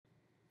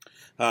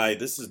Hi,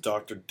 this is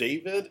Dr.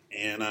 David,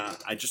 and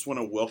I just want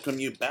to welcome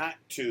you back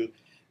to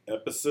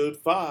episode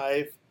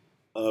 5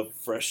 of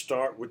Fresh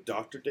Start with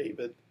Dr.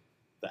 David,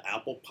 the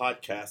Apple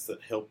podcast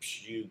that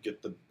helps you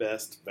get the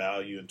best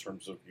value in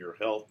terms of your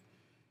health,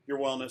 your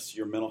wellness,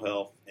 your mental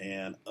health,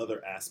 and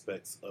other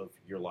aspects of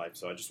your life.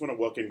 So I just want to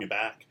welcome you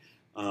back.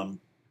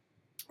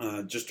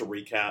 Just to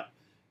recap,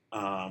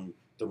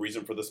 the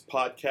reason for this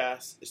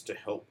podcast is to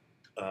help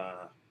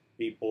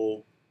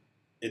people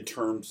in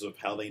terms of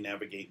how they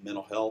navigate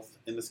mental health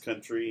in this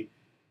country,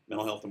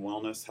 mental health and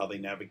wellness, how they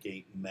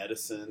navigate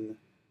medicine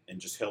and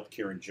just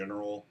healthcare in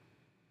general,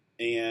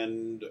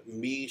 and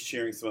me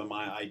sharing some of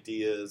my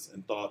ideas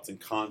and thoughts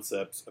and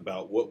concepts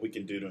about what we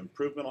can do to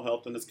improve mental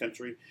health in this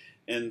country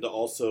and to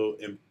also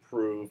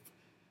improve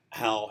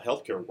how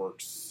healthcare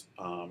works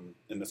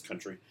in this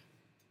country.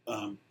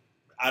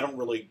 I don't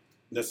really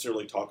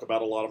necessarily talk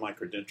about a lot of my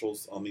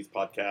credentials on these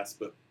podcasts,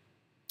 but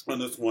on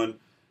this one,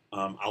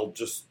 I'll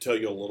just tell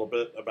you a little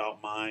bit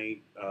about my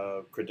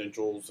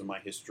credentials and my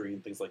history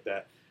and things like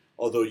that.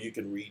 Although you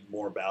can read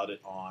more about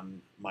it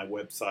on my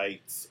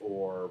websites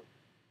or,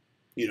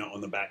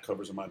 on the back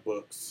covers of my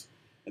books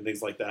and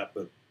things like that.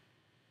 But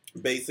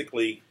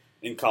basically,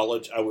 in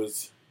college, I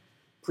was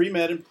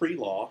pre-med and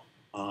pre-law.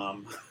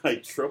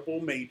 I triple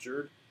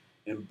majored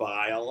in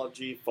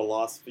biology,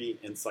 philosophy,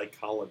 and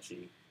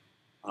psychology.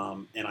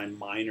 And I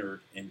minored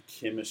in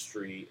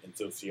chemistry and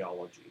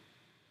sociology.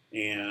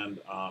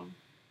 And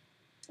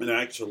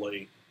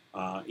actually,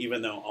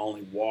 even though I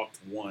only walked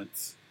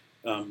once,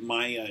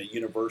 my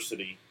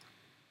University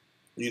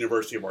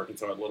of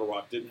Arkansas at Little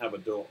Rock, didn't have a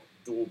dual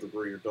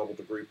degree or double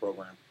degree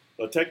program.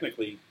 So I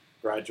technically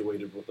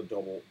graduated with a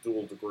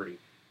dual degree,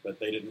 but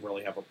they didn't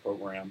really have a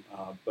program.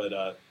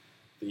 But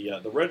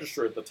the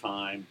registrar at the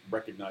time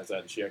recognized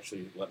that, and she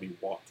actually let me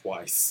walk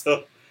twice.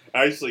 So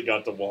I actually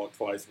got to walk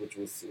twice, which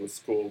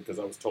was cool because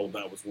I was told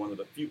that was one of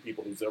the few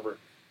people who's ever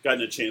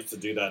gotten a chance to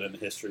do that in the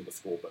history of the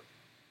school. But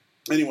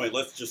anyway,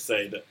 let's just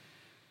say that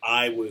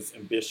I was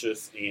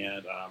ambitious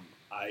and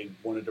I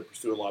wanted to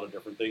pursue a lot of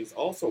different things. I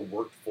also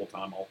worked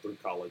full-time all through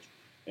college.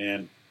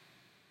 And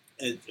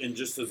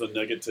just as a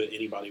nugget to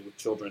anybody with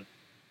children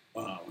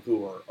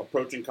who are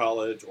approaching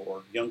college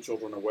or young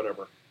children or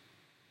whatever,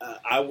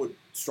 I would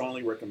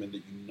strongly recommend that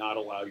you not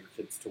allow your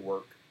kids to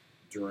work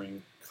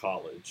during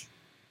college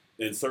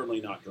and certainly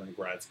not during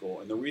grad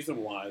school. And the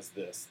reason why is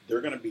this.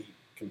 They're going to be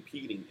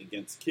competing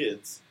against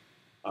kids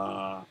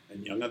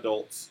and young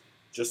adults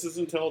just as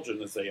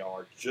intelligent as they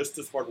are, just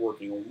as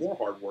hardworking or more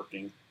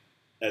hardworking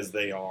as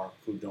they are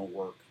who don't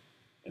work.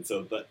 And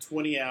so that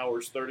 20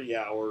 hours, 30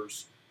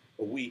 hours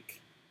a week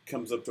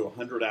comes up to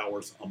 100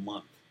 hours a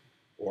month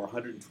or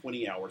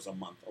 120 hours a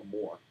month or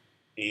more.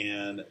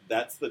 And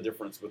that's the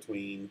difference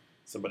between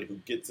somebody who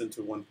gets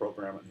into one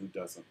program and who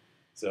doesn't.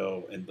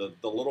 So, and the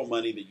little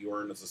money that you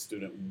earn as a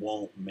student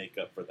won't make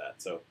up for that.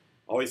 So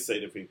I always say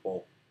to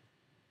people,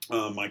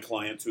 my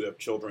clients who have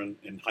children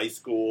in high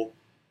school,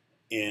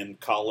 in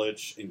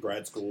college, in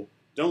grad school,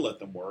 don't let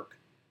them work.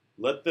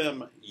 Let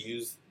them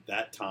use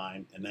that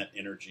time and that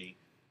energy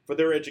for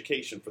their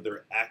education, for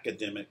their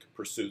academic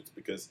pursuits,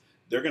 because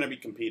they're going to be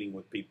competing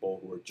with people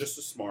who are just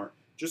as smart,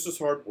 just as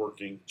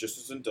hardworking, just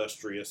as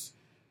industrious,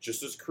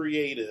 just as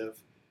creative,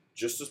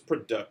 just as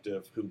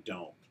productive who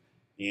don't.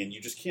 And you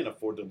just can't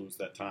afford to lose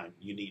that time.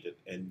 You need it.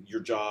 And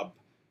your job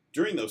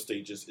during those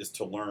stages is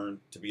to learn,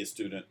 to be a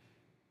student,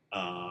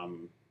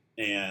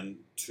 and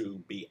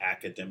to be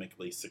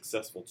academically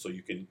successful so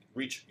you can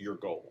reach your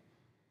goal.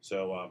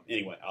 So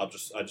anyway, I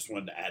just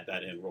wanted to add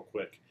that in real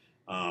quick.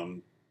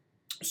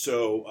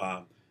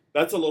 So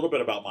that's a little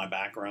bit about my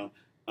background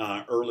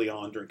early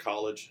on during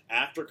college.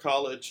 After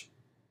college,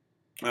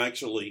 I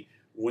actually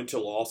went to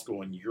law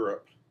school in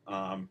Europe.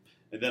 And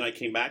then I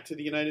came back to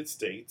the United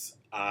States.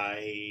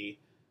 I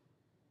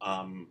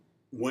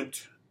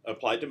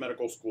applied to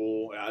medical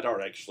school. I'd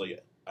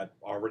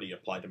already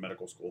applied to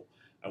medical school.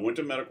 I went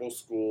to medical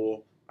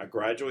school. I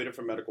graduated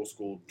from medical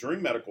school.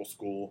 During medical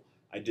school,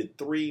 I did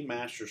 3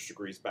 master's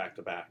degrees back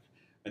to back.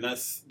 And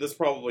this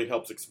probably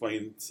helps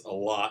explain a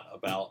lot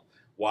about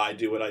why I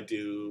do what I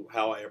do,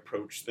 how I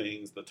approach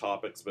things, the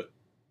topics. But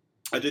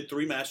I did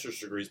 3 master's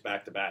degrees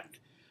back to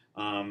back.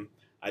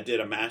 I did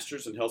a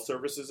master's in health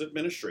services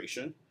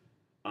administration,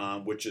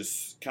 which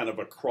is kind of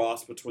a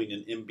cross between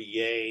an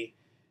MBA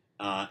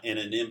and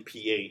an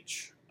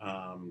MPH,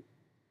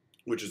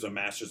 which is a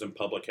master's in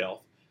public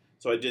health.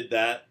 So I did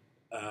that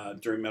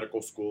during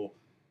medical school.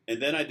 And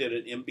then I did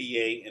an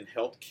MBA in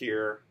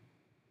healthcare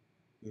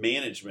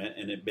management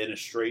and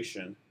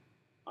administration.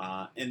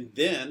 And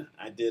then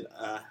I did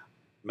a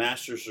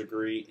master's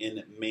degree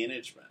in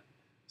management.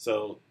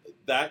 So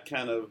that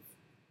kind of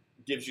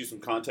gives you some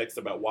context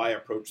about why I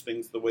approach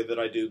things the way that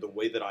I do, the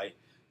way that I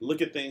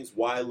look at things,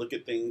 why I look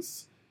at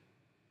things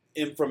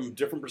from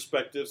different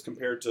perspectives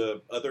compared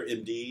to other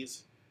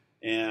MDs.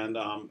 And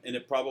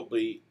it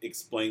probably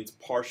explains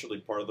partially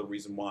part of the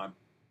reason why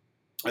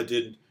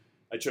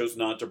I chose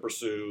not to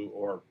pursue,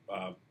 or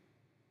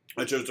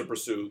I chose to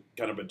pursue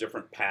kind of a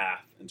different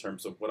path in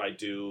terms of what I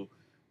do,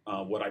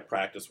 what I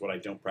practice, what I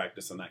don't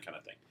practice, and that kind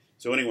of thing.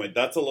 So anyway,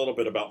 that's a little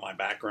bit about my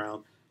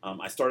background.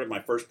 I started my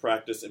first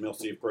practice,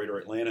 MLC of Greater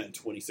Atlanta, in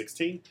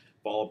 2016,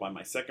 followed by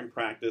my second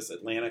practice,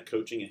 Atlanta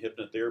Coaching and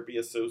Hypnotherapy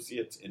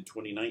Associates, in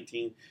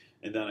 2019,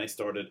 and then I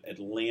started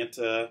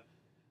Atlanta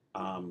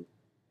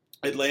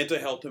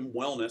Health and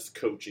Wellness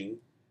Coaching,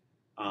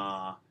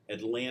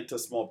 Atlanta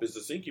Small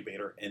Business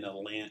Incubator, and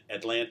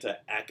Atlanta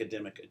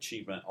Academic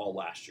Achievement all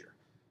last year.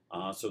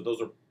 So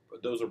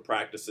those are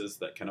practices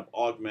that kind of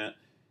augment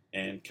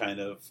and kind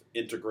of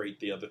integrate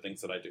the other things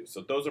that I do.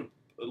 So those are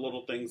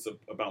little things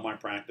about my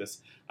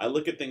practice. I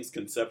look at things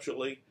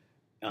conceptually.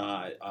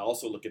 I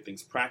also look at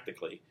things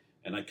practically,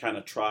 and I kind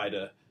of try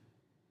to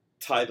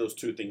tie those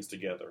two things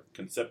together: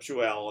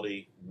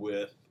 conceptuality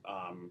with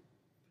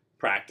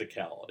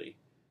practicality.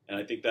 And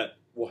I think that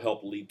will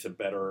help lead to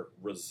better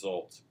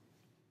results.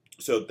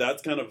 So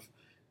that's kind of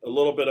a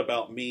little bit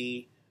about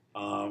me.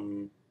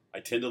 I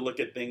tend to look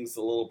at things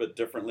a little bit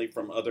differently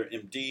from other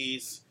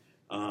MDs.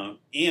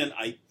 And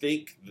I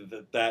think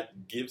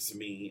that gives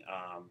me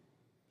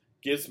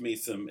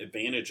some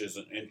advantages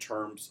in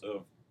terms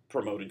of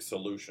promoting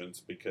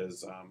solutions,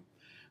 because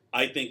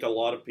I think a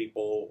lot of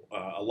people,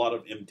 a lot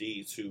of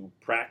MDs who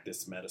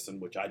practice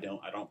medicine, which I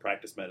don't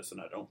practice medicine,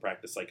 I don't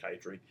practice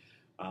psychiatry.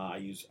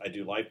 I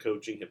do life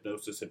coaching,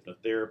 hypnosis,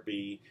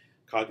 hypnotherapy,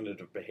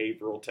 cognitive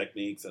behavioral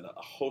techniques, and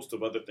a host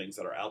of other things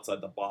that are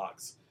outside the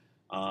box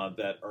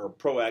that are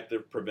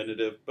proactive,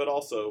 preventative, but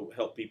also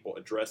help people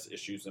address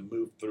issues and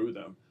move through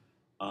them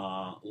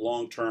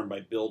long term by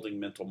building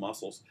mental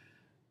muscles.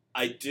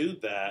 I do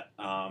that,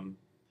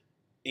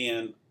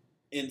 and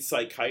in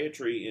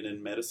psychiatry and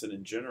in medicine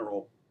in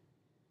general,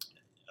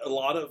 a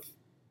lot of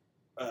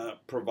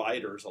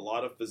providers, a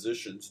lot of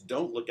physicians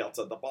don't look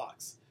outside the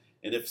box.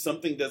 And if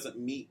something doesn't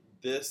meet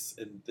this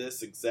and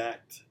this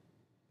exact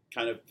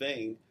kind of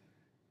thing,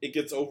 it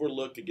gets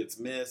overlooked, it gets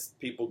missed,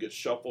 people get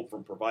shuffled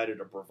from provider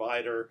to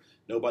provider,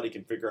 nobody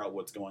can figure out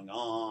what's going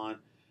on.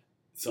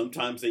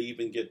 Sometimes they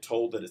even get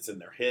told that it's in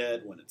their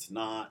head when it's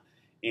not,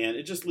 and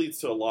it just leads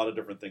to a lot of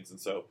different things. And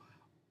so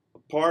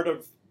part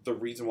of the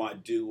reason why I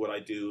do what I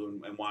do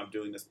and why I'm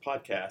doing this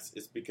podcast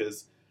is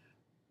because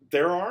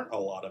there aren't a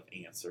lot of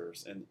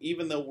answers. And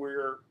even though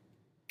we're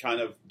kind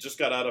of just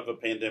got out of a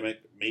pandemic,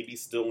 maybe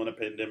still in a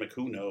pandemic,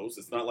 who knows?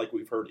 It's not like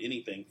we've heard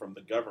anything from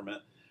the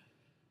government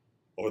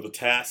or the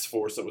task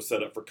force that was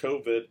set up for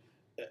COVID.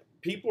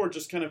 People are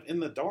just kind of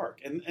in the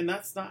dark. And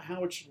that's not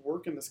how it should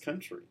work in this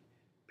country.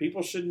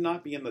 People should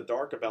not be in the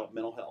dark about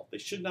mental health. They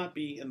should not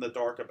be in the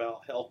dark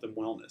about health and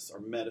wellness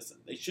or medicine.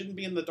 They shouldn't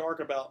be in the dark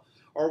about,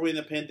 are we in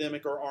a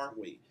pandemic or aren't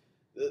we?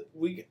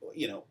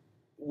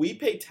 We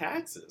pay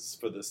taxes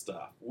for this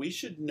stuff. We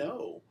should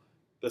know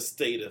the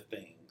state of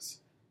things.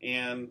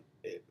 And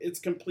it's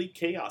complete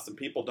chaos, and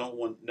people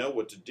don't know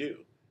what to do.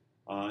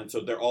 And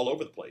so they're all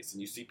over the place. And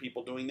you see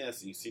people doing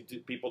this, and you see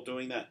people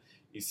doing that.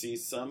 You see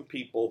some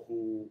people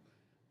who,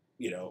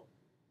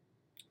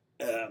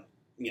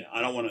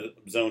 I don't want to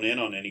zone in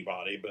on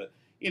anybody, but,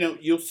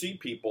 you'll see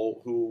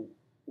people who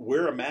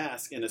wear a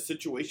mask in a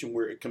situation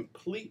where it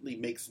completely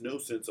makes no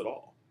sense at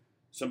all.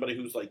 Somebody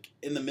who's like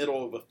in the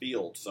middle of a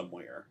field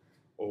somewhere,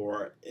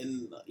 or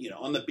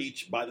on the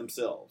beach by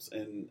themselves.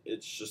 And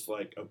it's just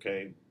like,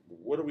 okay,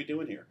 what are we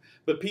doing here?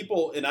 But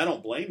people, and I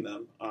don't blame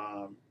them,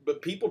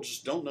 but people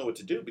just don't know what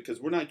to do because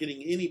we're not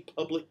getting any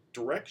public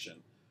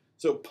direction.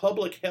 So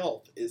public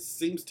health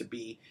seems to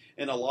be,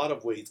 in a lot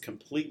of ways,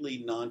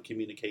 completely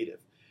non-communicative.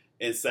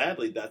 And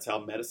sadly, that's how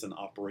medicine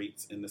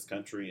operates in this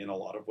country in a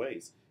lot of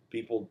ways.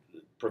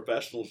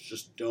 Professionals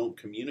just don't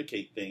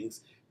communicate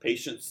things.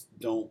 Patients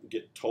don't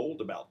get told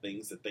about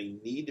things that they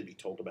need to be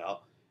told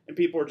about. And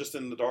people are just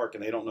in the dark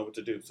and they don't know what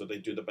to do. So they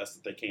do the best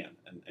that they can.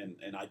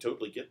 And I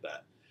totally get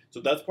that. So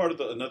that's part of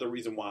another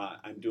reason why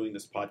I'm doing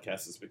this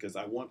podcast, is because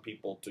I want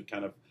people to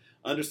kind of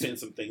understand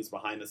some things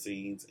behind the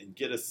scenes and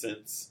get a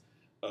sense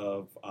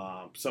of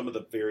some of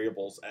the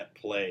variables at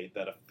play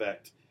that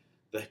affect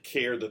the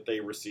care that they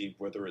receive,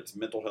 whether it's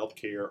mental health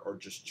care or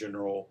just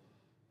general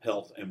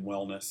health and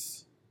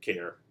wellness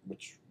care,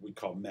 which we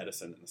call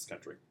medicine in this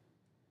country.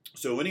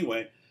 So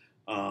anyway,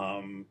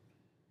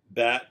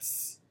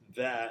 that's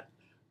that.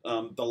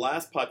 The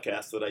last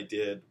podcast that I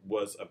did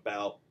was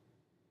about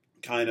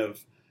kind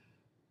of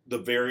the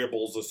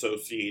variables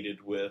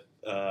associated with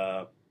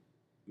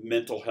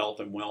mental health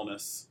and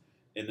wellness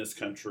in this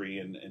country,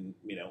 and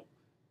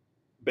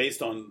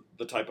based on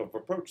the type of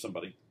approach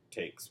somebody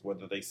takes,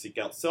 whether they seek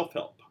out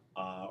self-help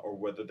or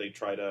whether they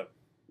try to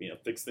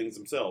fix things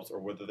themselves, or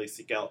whether they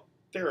seek out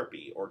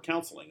therapy or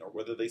counseling, or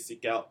whether they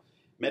seek out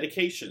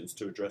medications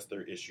to address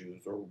their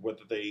issues, or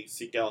whether they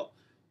seek out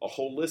a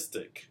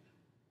holistic,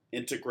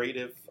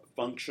 integrative,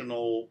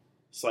 functional,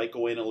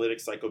 psychoanalytic,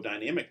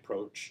 psychodynamic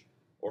approach,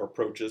 or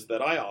approaches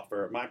that I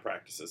offer at my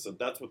practices. So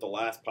that's what the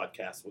last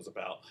podcast was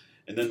about.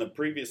 And then the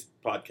previous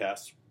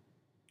podcasts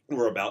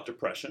were about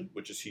depression,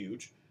 which is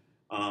huge,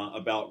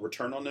 about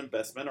return on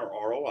investment, or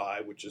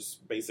ROI, which is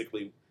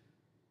basically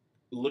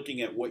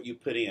looking at what you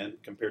put in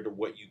compared to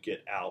what you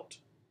get out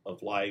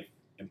of life,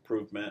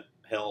 improvement,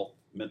 health,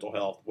 mental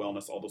health,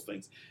 wellness, all those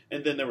things.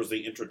 And then there was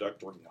the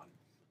introductory one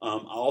I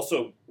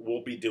also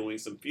will be doing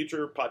some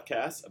future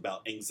podcasts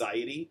about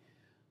anxiety,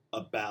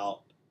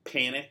 about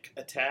panic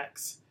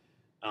attacks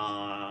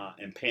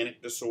and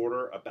panic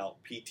disorder,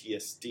 about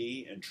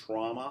PTSD and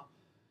trauma.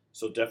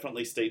 So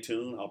definitely stay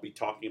tuned. I'll be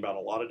talking about a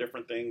lot of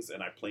different things,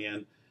 and I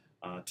plan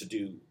to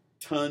do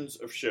tons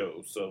of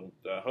shows. So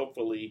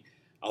hopefully,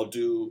 I'll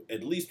do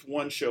at least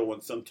one show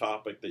on some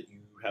topic that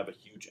you have a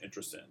huge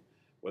interest in,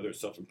 whether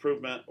it's self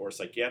improvement or a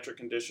psychiatric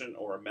condition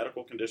or a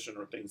medical condition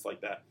or things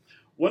like that.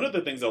 One of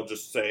the things I'll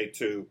just say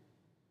too,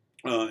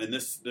 and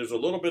there's a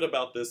little bit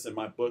about this in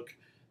my book,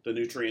 The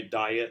Nutrient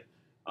Diet,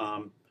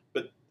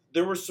 but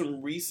there were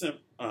some recent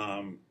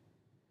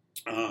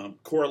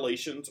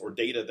correlations or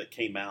data that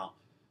came out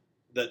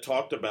that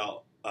talked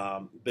about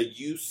the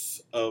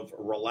use of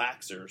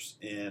relaxers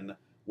in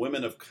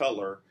women of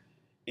color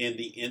and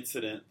the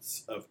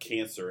incidence of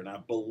cancer. And I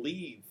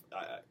believe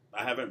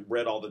I haven't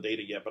read all the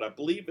data yet, but I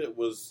believe it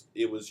was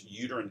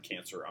uterine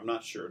cancer. I'm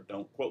not sure.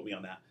 Don't quote me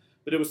on that.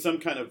 But it was some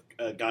kind of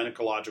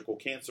gynecological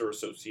cancer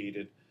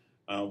associated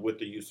with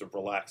the use of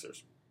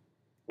relaxers.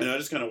 And I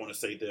just kind of want to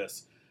say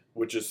this,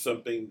 which is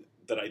something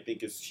that I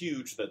think is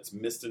huge that's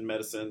missed in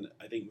medicine.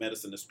 I think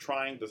medicine is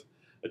trying to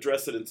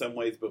address it in some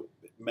ways, but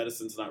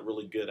medicine's not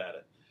really good at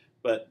it.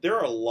 But there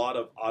are a lot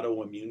of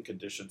autoimmune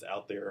conditions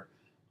out there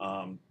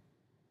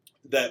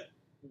that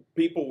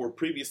people were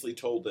previously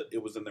told that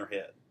it was in their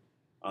head.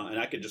 And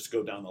I could just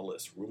go down the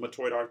list.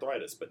 Rheumatoid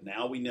arthritis. But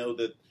now we know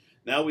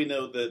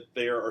that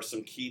there are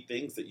some key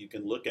things that you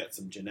can look at,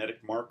 some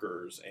genetic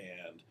markers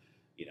and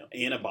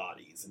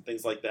antibodies and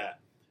things like that.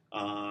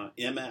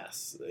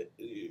 MS.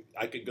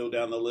 I could go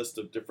down the list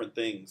of different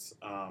things.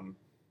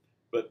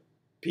 But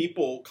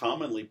people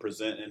commonly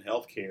present in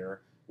healthcare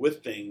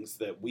with things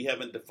that we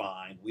haven't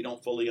defined, we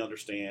don't fully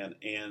understand,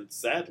 and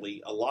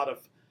sadly, a lot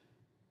of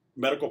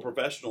medical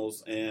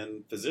professionals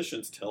and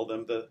physicians tell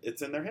them that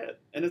it's in their head,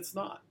 and it's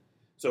not.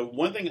 So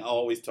one thing I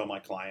always tell my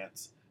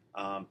clients,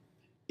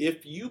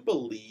 if you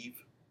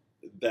believe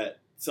that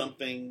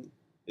something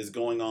is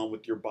going on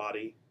with your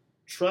body,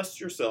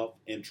 trust yourself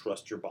and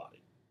trust your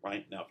body,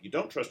 right? Now, if you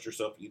don't trust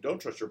yourself, you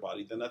don't trust your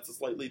body, then that's a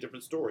slightly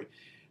different story.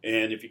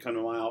 And if you come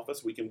to my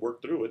office, we can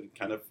work through it and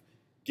kind of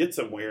get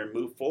somewhere and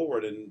move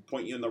forward and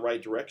point you in the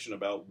right direction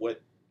about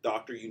what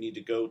doctor you need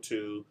to go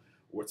to,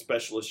 what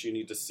specialist you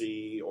need to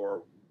see,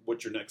 or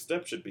what your next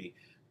step should be.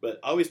 But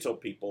I always tell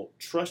people,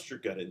 trust your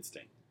gut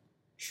instinct.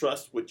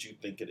 Trust what you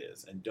think it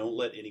is, and don't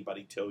let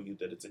anybody tell you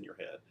that it's in your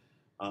head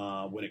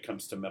when it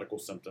comes to medical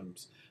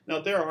symptoms.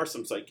 Now, there are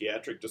some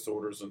psychiatric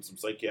disorders and some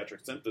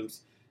psychiatric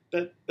symptoms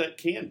that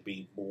can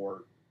be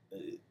more,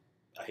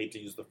 I hate to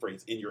use the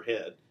phrase, in your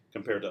head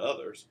compared to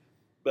others.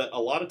 But a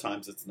lot of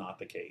times it's not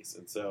the case.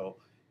 And so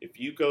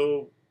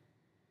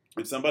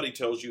if somebody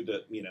tells you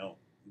that,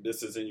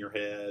 this is in your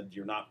head,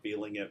 you're not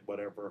feeling it,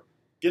 whatever,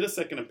 get a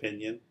second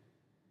opinion,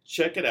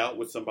 check it out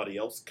with somebody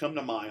else, come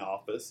to my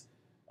office,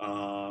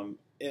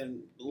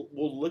 and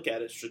we'll look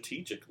at it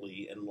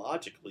strategically and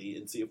logically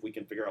and see if we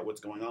can figure out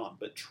what's going on.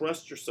 But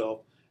trust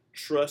yourself,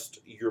 trust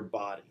your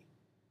body,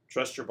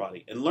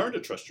 and learn to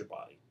trust your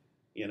body.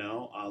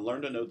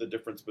 Learn to know the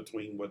difference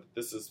between whether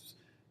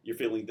you're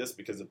feeling this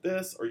because of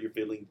this, or you're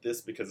feeling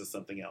this because of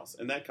something else.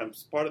 And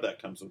part of that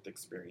comes with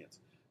experience.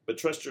 But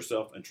trust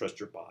yourself and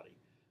trust your body.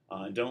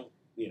 And don't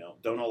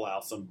allow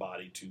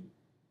somebody to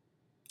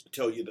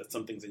tell you that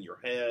something's in your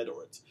head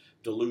or it's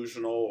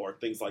delusional or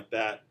things like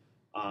that.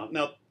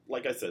 Now,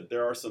 like I said,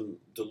 there are some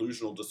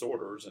delusional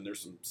disorders and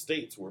there's some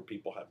states where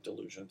people have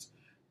delusions.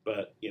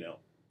 But,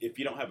 if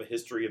you don't have a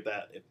history of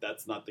that, if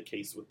that's not the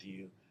case with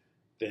you,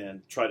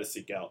 then try to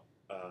seek out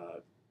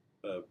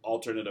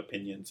alternate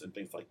opinions and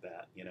things like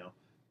that,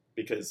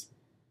 because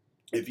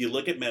if you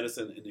look at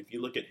medicine and if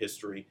you look at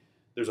history,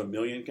 there's a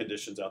million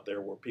conditions out there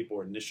where people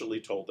were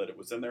initially told that it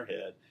was in their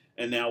head,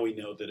 and now we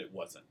know that it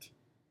wasn't,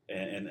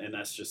 and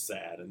that's just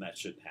sad, and that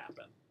shouldn't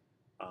happen.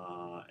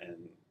 I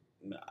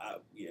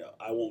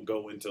won't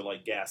go into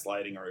like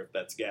gaslighting or if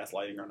that's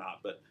gaslighting or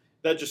not, but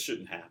that just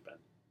shouldn't happen,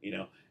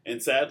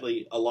 And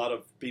sadly, a lot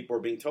of people are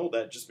being told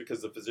that just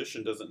because the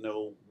physician doesn't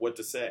know what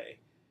to say,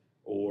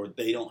 or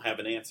they don't have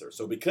an answer.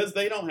 So because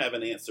they don't have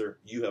an answer,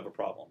 you have a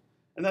problem.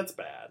 And that's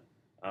bad.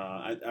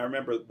 I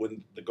remember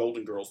when the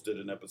Golden Girls did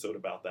an episode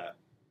about that.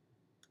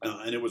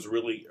 And it was a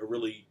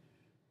really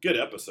good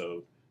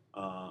episode.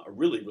 A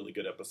really, really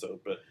good episode.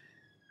 But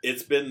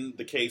it's been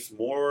the case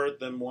more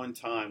than one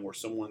time where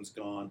someone's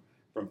gone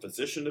from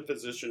physician to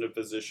physician to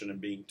physician and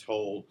being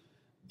told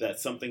that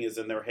something is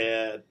in their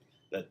head,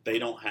 that they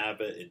don't have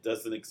it, it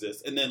doesn't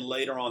exist. And then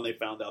later on they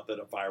found out that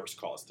a virus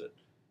caused it.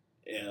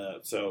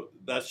 So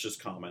that's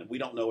just common. We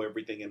don't know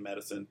everything in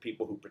medicine.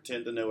 People who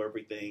pretend to know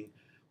everything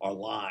are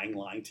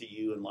lying to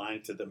you and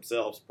lying to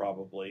themselves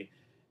probably,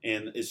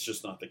 and it's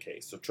just not the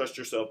case. So trust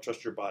yourself,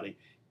 trust your body,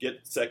 get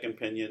second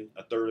opinion,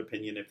 a third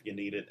opinion if you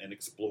need it, and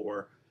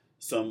explore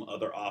some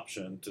other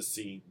option to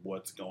see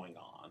what's going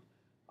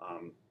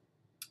on.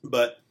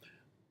 But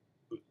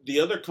the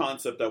other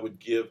concept I would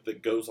give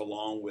that goes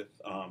along with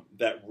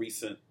that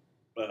recent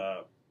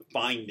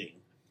finding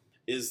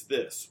is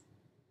this.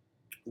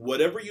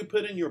 Whatever you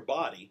put in your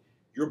body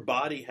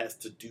has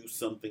to do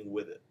something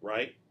with it,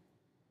 right?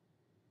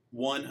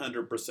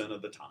 100%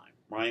 of the time,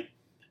 right?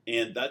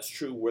 And that's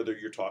true whether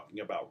you're talking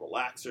about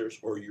relaxers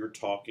or you're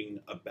talking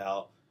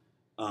about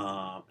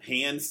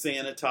hand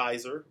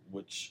sanitizer,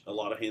 which a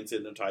lot of hand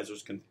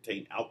sanitizers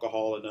contain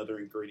alcohol and other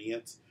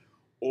ingredients,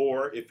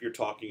 or if you're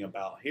talking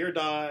about hair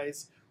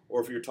dyes,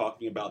 or if you're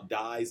talking about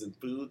dyes in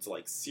foods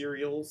like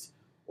cereals,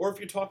 or if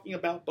you're talking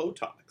about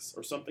Botox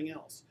or something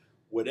else.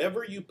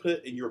 Whatever you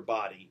put in your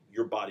body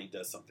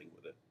does something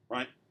with it,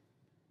 right?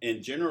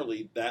 And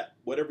generally, that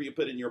whatever you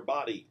put in your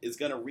body is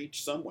going to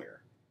reach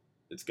somewhere.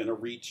 It's going to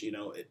reach,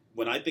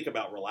 when I think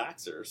about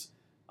relaxers,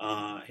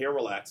 hair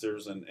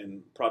relaxers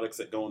and products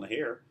that go in the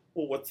hair,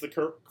 well, what's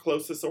the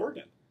closest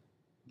organ?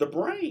 The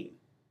brain.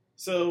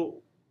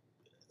 So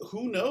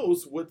who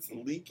knows what's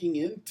leaking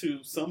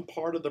into some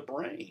part of the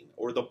brain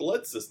or the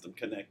blood system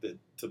connected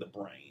to the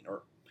brain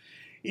or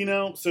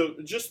so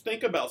just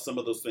think about some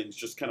of those things,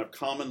 just kind of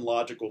common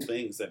logical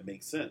things that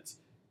make sense.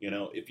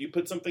 If you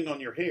put something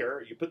on your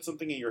hair, you put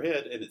something in your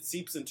head and it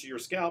seeps into your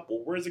scalp, well,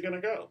 where's it going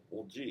to go?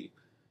 Well, gee,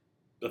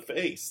 the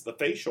face, the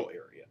facial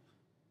area,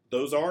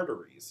 those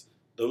arteries,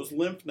 those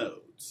lymph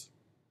nodes,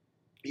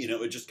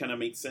 it just kind of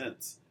makes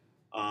sense.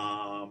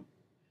 And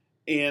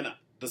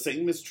the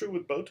same is true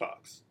with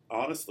Botox,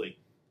 honestly.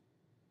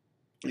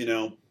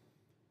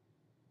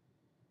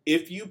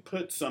 If you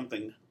put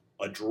something,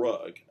 a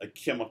drug, a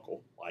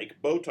chemical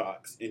like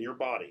Botox in your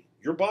body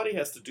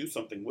has to do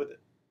something with it,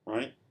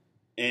 right?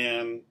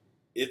 And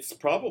it's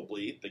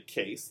probably the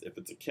case, if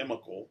it's a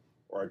chemical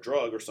or a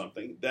drug or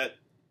something, that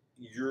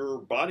your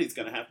body's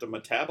going to have to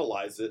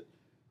metabolize it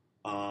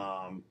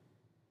or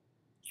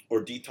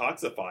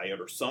detoxify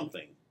it or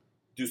something,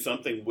 do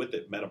something with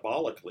it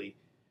metabolically.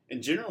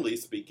 And generally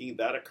speaking,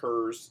 that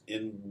occurs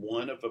in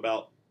one of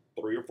about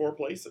 3 or 4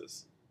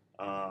 places,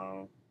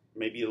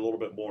 maybe a little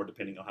bit more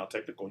depending on how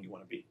technical you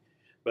want to be.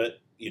 But,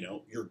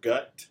 your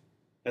gut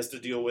has to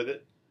deal with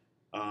it.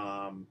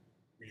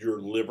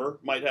 Your liver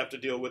might have to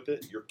deal with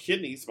it. Your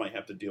kidneys might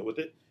have to deal with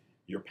it.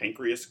 Your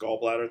pancreas,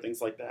 gallbladder, things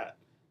like that.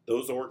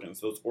 Those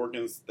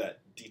organs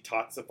that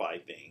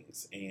detoxify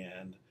things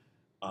and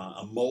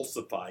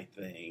emulsify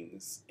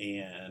things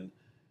and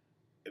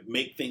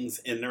make things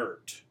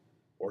inert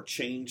or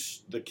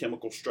change the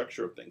chemical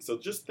structure of things. So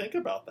just think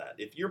about that.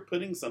 If you're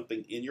putting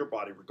something in your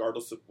body,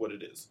 regardless of what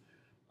it is,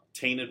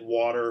 tainted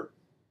water,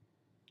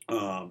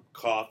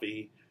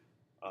 coffee,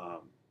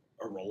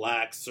 a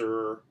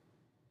relaxer,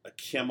 a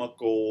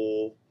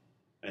chemical,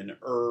 an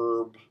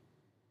herb,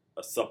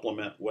 a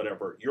supplement,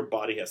 whatever, your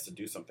body has to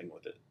do something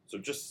with it. So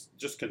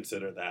just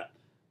consider that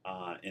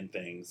in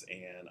things,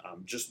 and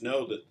just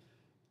know that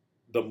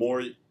the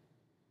more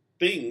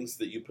things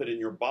that you put in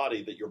your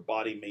body that your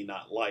body may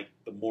not like,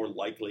 the more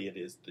likely it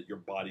is that your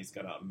body's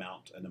going to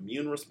mount an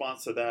immune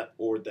response to that,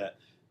 or that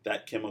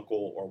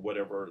chemical or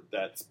whatever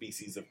that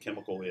species of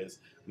chemical is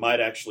might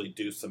actually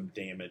do some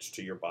damage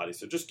to your body.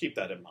 So just keep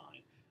that in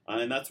mind.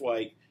 And that's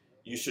why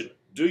you should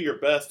do your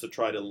best to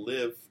try to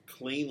live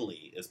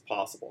cleanly as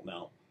possible.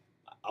 Now,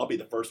 I'll be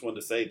the first one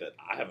to say that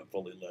I haven't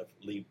fully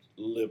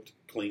lived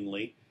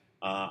cleanly.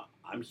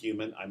 I'm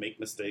human. I make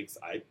mistakes.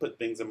 I put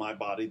things in my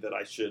body that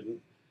I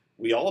shouldn't.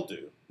 We all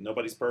do.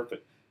 Nobody's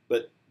perfect.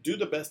 But do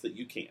the best that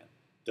you can.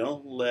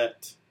 Don't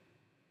let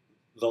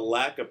the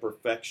lack of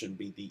perfection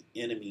be the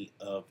enemy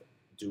of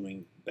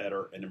doing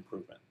better and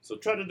improvement. So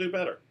try to do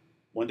better,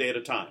 one day at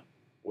a time,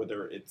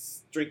 whether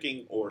it's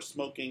drinking or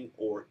smoking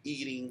or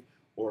eating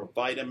or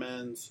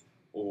vitamins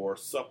or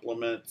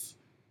supplements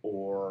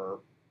or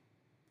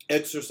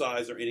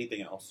exercise or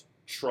anything else.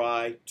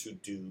 Try to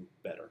do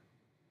better.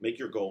 Make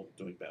your goal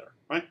doing better,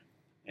 right?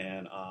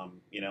 And,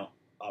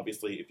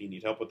 obviously, if you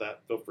need help with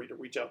that, feel free to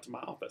reach out to my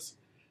office.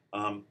 So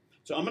I'm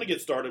going to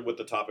get started with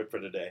the topic for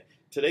today.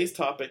 Today's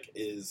topic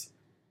is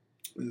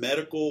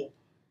medical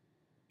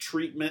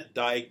treatment,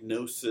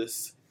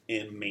 diagnosis,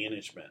 and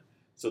management.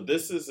 So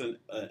this is an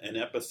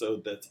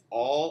episode that's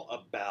all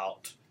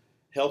about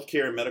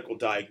healthcare and medical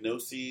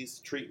diagnoses,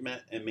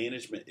 treatment, and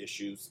management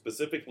issues,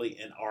 specifically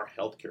in our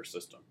healthcare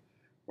system,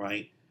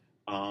 right?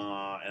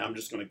 And I'm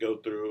just going to go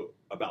through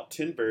about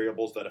 10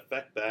 variables that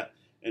affect that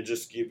and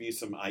just give you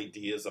some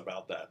ideas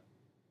about that.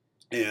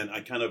 And I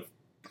kind of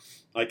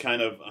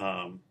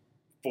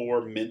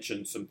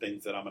mentioned some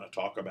things that I'm going to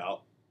talk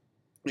about.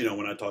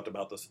 When I talked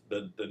about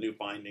the new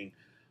finding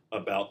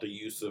about the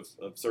use of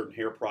certain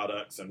hair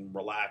products and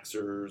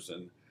relaxers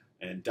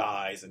and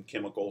dyes and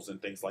chemicals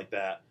and things like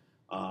that.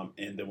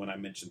 And then when I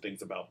mentioned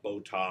things about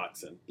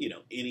Botox and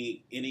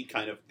any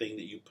kind of thing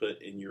that you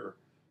put in your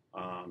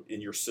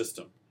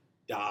system,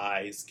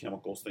 dyes,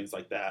 chemicals, things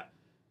like that.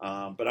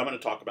 But I'm going to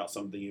talk about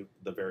some of the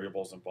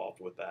variables involved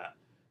with that.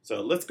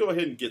 So let's go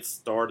ahead and get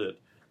started.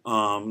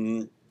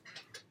 And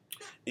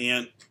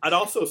I'd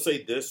also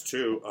say this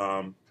too.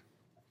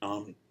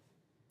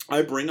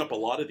 I bring up a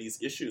lot of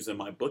these issues in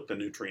my book, The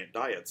Nutrient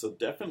Diet. So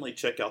definitely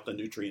check out The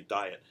Nutrient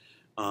Diet.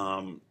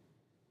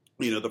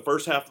 The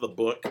first half of the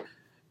book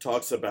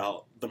talks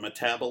about the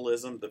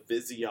metabolism, the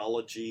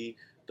physiology,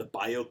 the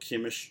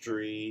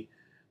biochemistry,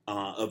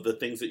 of the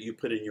things that you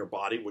put in your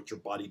body, what your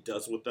body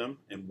does with them,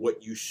 and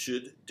what you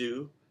should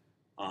do.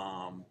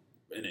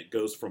 And it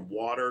goes from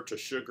water to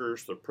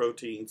sugars to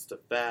proteins to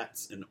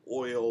fats and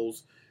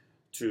oils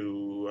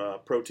to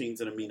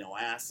proteins and amino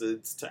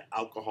acids to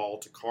alcohol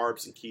to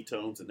carbs and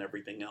ketones and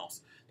everything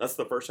else. That's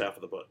the first half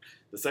of the book.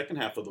 The second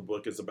half of the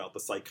book is about the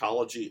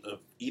psychology of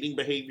eating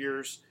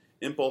behaviors,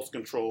 impulse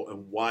control,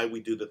 and why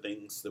we do the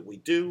things that we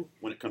do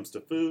when it comes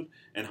to food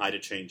and how to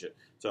change it.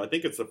 So I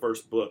think it's the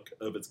first book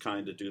of its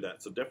kind to do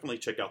that. So definitely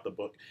check out the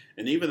book.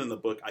 And even in the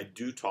book, I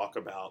do talk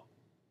about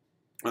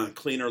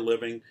cleaner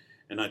living,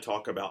 and I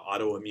talk about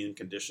autoimmune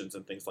conditions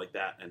and things like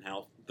that, and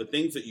how the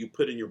things that you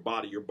put in your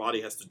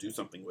body has to do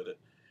something with it.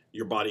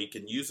 Your body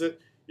can use it,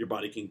 your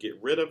body can get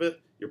rid of it,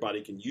 your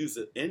body can use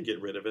it and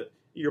get rid of it.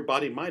 Your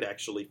body might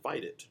actually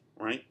fight it,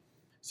 right?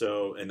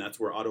 So, and that's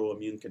where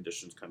autoimmune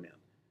conditions come in.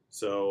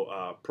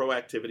 So,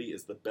 proactivity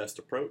is the best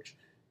approach.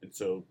 And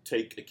so,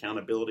 take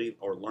accountability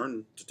or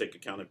learn to take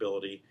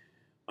accountability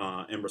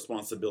and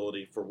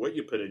responsibility for what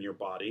you put in your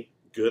body,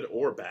 good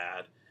or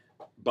bad,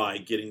 by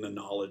getting the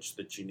knowledge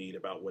that you need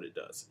about what it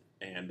does.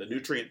 And the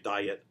Nutrient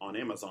Diet on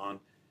Amazon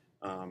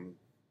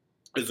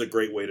is a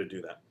great way to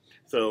do that.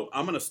 So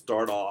I'm going to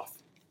start off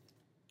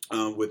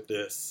with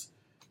this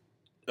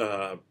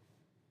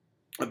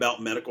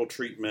about medical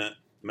treatment,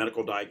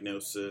 medical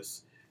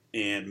diagnosis,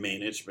 and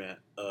management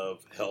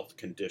of health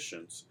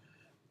conditions.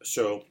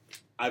 So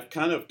I've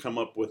kind of come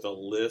up with a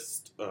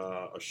list,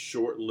 a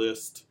short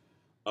list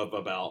of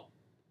about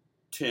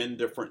 10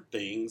 different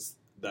things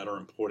that are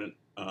important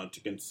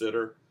to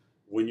consider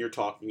when you're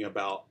talking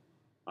about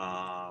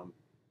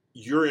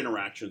your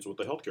interactions with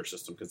the healthcare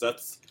system, because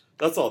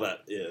that's all that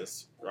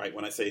is, right?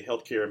 When I say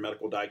healthcare and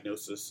medical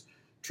diagnosis,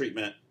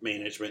 treatment,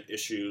 management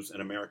issues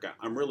in America,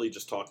 I'm really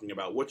just talking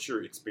about what's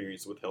your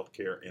experience with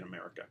healthcare in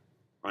America,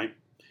 right?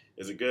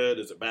 Is it good?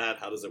 Is it bad?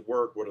 How does it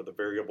work? What are the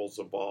variables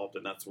involved?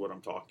 And that's what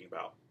I'm talking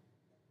about.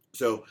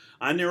 So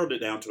I narrowed it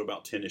down to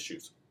about 10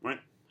 issues, right?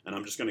 And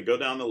I'm just going to go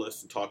down the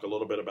list and talk a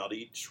little bit about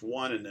each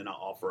one, and then I'll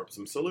offer up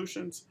some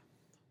solutions,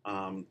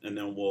 and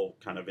then we'll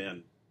kind of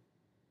end.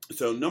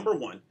 So number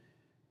one,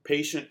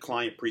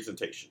 patient-client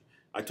presentation.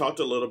 I talked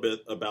a little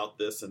bit about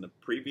this in the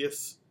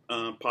previous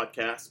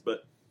podcast,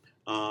 but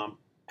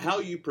how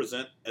you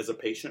present as a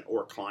patient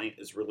or a client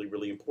is really,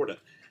 really important.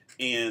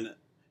 And,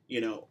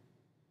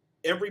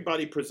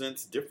 everybody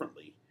presents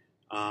differently.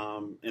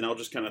 And I'll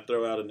just kind of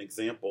throw out an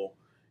example.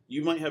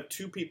 You might have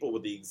two people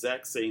with the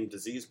exact same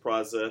disease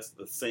process,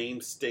 the same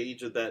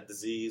stage of that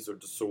disease or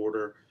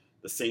disorder,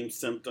 the same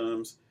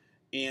symptoms,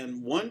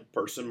 and one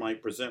person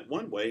might present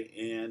one way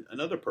and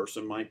another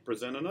person might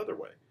present another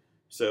way.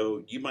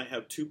 So you might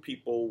have two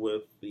people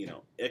with,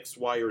 X,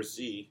 Y, or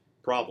Z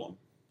problem.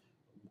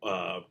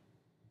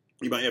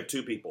 You might have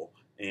two people,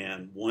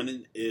 and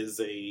one is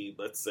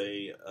let's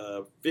say,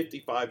 a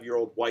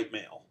 55-year-old white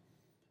male,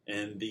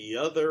 and the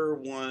other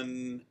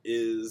one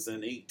is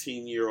an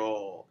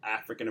 18-year-old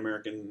African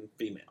American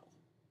female,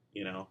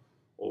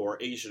 or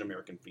Asian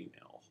American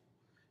female,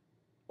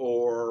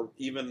 or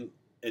even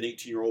an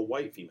 18-year-old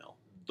white female.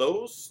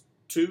 Those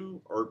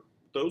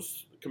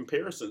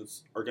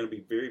comparisons are going to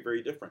be very,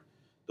 very different.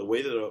 The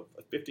way that a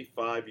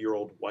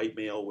 55-year-old white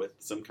male with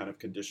some kind of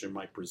condition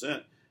might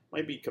present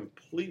might be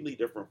completely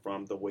different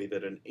from the way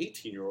that an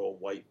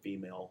 18-year-old white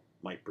female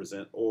might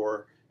present,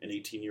 or an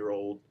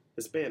 18-year-old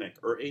Hispanic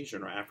or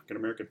Asian or African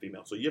American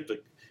female. So you have to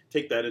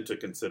take that into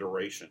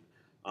consideration.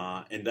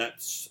 And that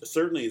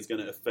certainly is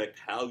going to affect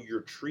how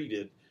you're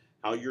treated,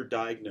 how you're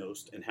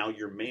diagnosed, and how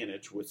you're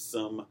managed with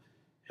some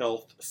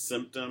health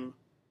symptom,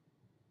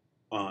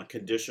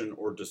 condition,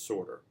 or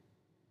disorder.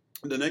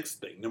 The next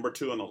thing, number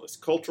 2 on the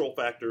list, cultural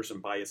factors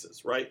and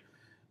biases, right?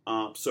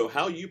 So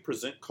how you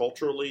present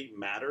culturally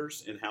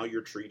matters in how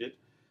you're treated,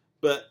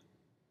 but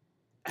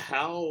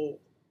how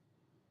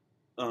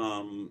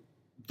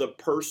the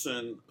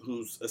person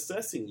who's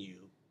assessing you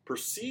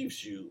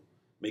perceives you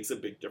makes a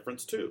big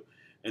difference too.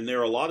 And there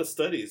are a lot of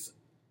studies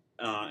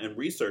and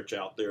research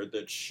out there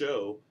that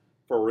show,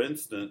 for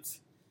instance,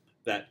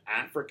 that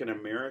African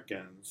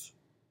Americans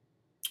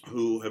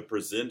who have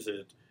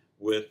presented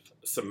with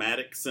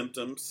somatic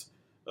symptoms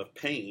of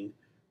pain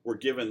were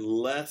given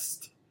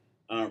less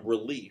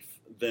relief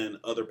than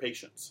other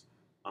patients.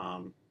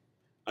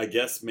 I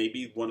guess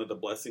maybe one of the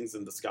blessings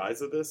in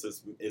disguise of this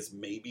is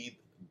maybe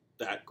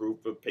that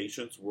group of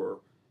patients were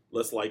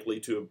less likely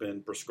to have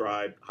been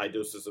prescribed high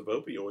doses of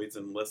opioids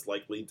and less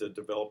likely to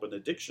develop an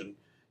addiction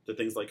to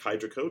things like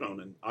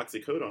hydrocodone and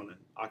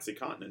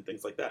Oxycontin and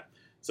things like that.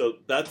 So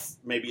that's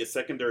maybe a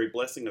secondary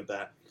blessing of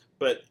that.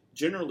 But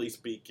generally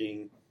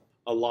speaking,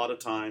 a lot of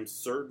times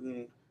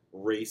certain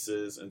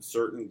races and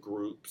certain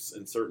groups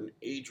and certain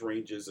age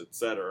ranges,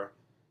 etc.,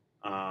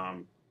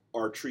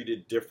 are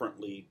treated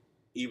differently,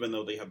 even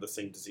though they have the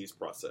same disease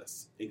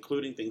process,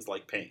 including things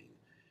like pain.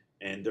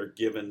 And they're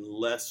given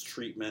less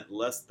treatment,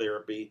 less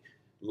therapy,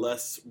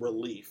 less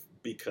relief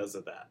because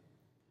of that.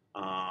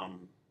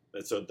 And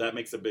so that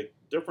makes a big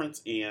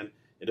difference. And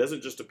it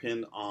doesn't just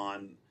depend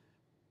on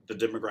the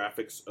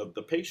demographics of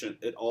the patient.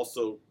 It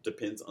also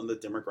depends on the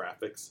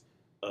demographics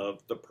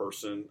of the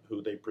person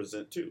who they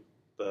present to,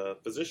 the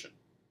physician,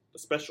 the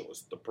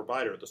specialist, the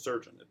provider, the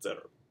surgeon,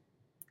 etc.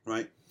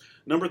 Right?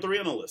 Number 3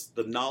 on the list,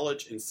 the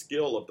knowledge and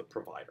skill of the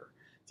provider.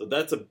 So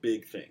that's a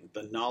big thing.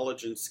 The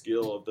knowledge and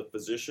skill of the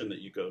physician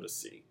that you go to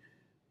see.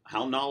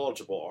 How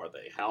knowledgeable are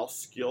they? How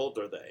skilled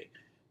are they?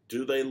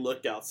 Do they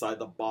look outside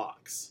the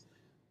box?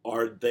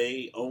 Are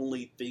they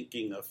only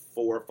thinking of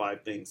 4 or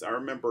 5 things? I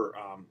remember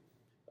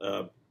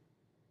uh,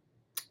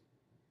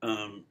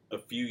 a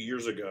few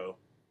years ago,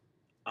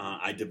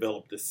 I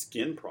developed this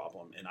skin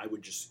problem, and I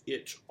would just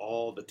itch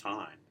all the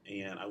time.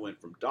 And I went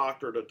from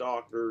doctor to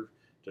doctor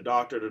to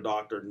doctor to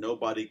doctor.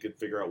 Nobody could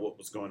figure out what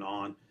was going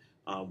on.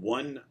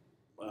 One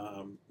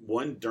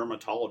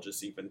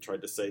dermatologist even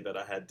tried to say that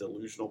I had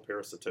delusional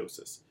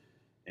parasitosis,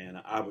 and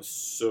I was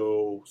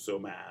so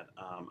mad.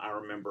 I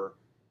remember,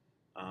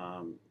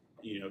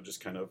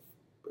 just kind of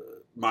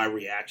my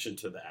reaction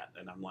to that,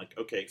 and I'm like,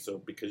 okay, so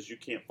because you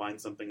can't find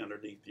something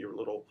underneath your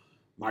little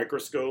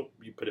microscope,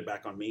 you put it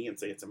back on me and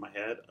say it's in my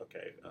head.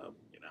 Okay,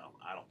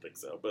 I don't think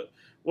so, but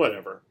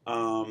whatever.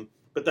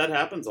 But that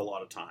happens a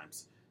lot of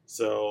times.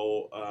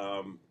 So,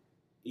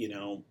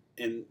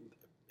 in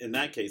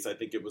that case, I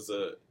think it was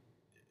a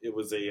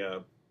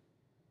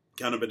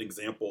kind of an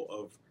example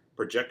of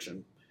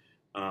projection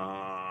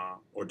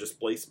or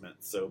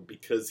displacement. So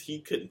because he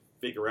couldn't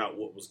figure out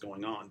what was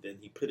going on, then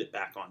he put it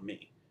back on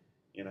me.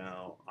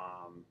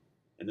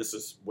 And this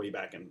is way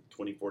back in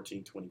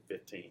 2014,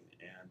 2015.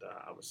 And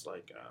I was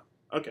like,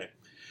 okay.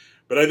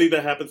 But I think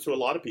that happens to a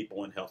lot of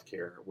people in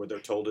healthcare, where they're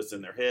told it's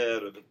in their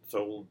head, or they're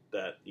told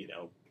that,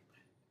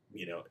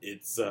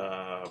 it's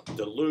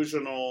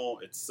delusional,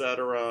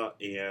 etc.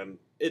 And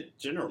it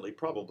generally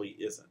probably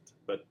isn't.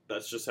 But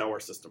that's just how our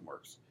system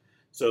works.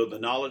 So the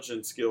knowledge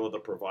and skill of the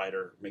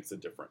provider makes a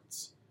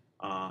difference.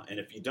 And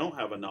if you don't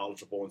have a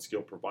knowledgeable and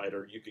skilled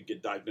provider, you could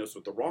get diagnosed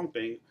with the wrong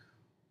thing,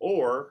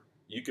 or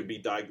you could be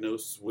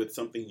diagnosed with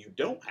something you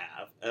don't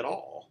have at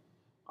all,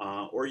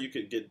 or you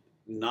could get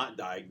not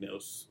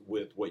diagnosed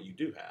with what you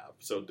do have.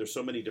 So there's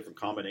so many different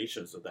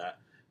combinations of that,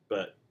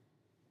 but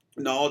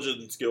knowledge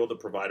and skill of the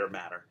provider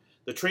matter.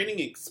 The training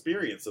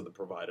experience of the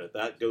provider,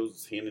 that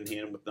goes hand in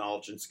hand with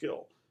knowledge and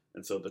skill.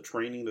 And so the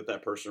training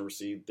that person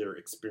received, their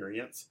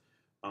experience,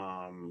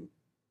 when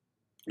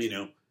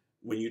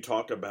you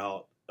talk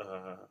about,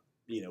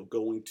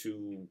 going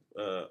to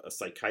a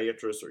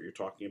psychiatrist, or you're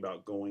talking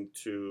about going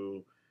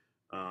to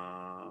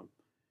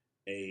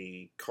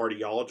a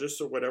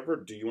cardiologist or whatever,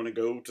 do you want to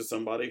go to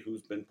somebody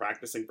who's been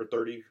practicing for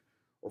 30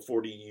 or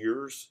 40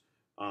 years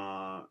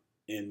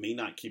and may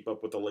not keep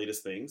up with the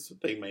latest things?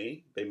 They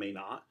may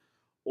not.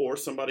 Or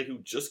somebody who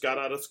just got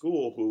out of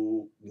school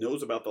who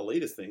knows about the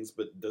latest things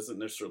but doesn't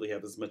necessarily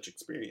have as much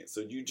experience.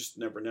 So you just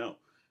never know.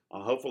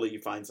 Hopefully you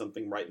find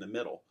something right in the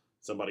middle.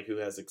 Somebody who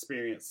has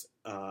experience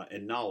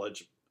and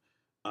knowledge,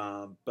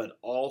 but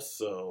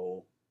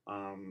also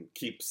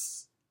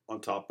keeps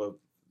on top of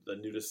the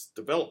newest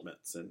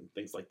developments and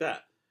things like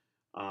that.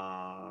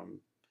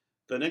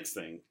 The next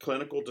thing,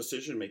 clinical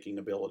decision-making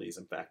abilities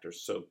and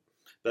factors. So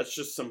that's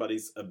just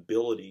somebody's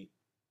ability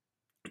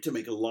to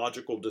make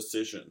logical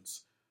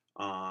decisions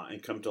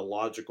and come to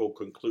logical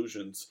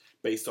conclusions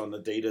based on the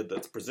data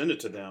that's presented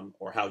to them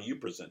or how you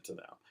present to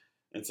them.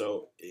 And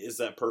so is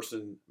that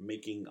person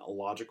making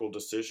logical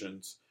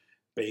decisions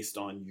based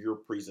on your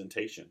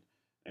presentation?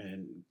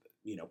 And,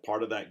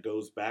 part of that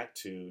goes back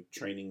to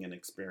training and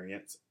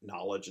experience,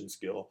 knowledge and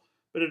skill,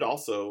 but it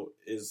also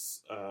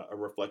is a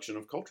reflection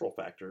of cultural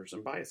factors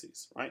and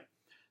biases, right?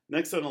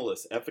 Next on the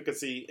list,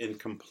 efficacy and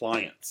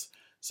compliance.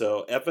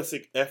 So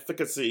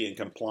efficacy and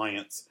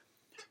compliance.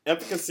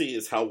 Efficacy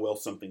is how well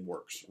something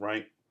works,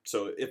 right?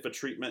 So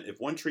if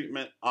one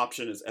treatment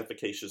option is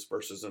efficacious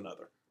versus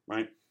another,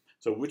 right?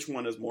 So which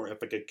one is more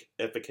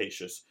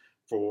efficacious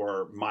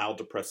for mild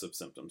depressive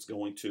symptoms?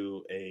 Going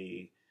to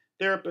a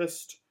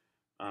therapist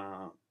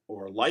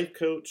or a life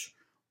coach,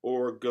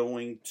 or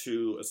going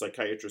to a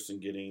psychiatrist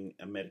and getting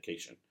a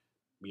medication?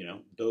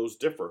 Those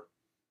differ.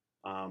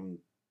 And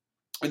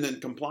then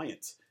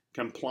compliance.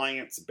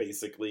 Compliance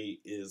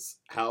basically is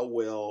how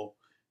well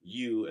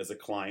you as a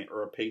client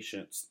or a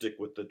patient stick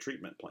with the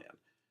treatment plan.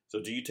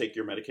 So do you take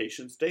your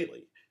medications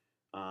daily?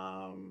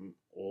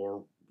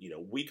 Or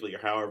weekly, or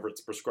however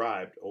it's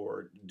prescribed?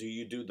 Or do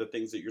you do the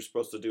things that you're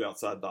supposed to do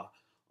outside the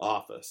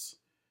office?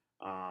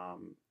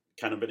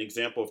 Kind of an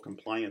example of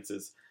compliance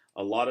is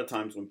a lot of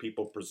times when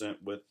people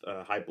present with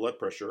high blood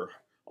pressure,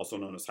 also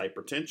known as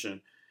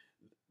hypertension,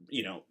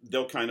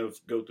 they'll kind of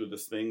go through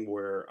this thing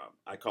where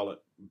I call it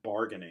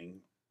bargaining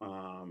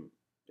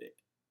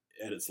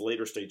at its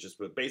later stages.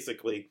 But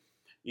basically,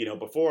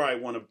 before I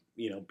want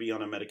to, be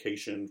on a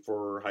medication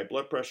for high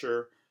blood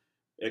pressure,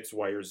 X,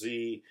 Y, or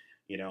Z,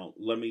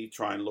 let me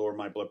try and lower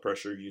my blood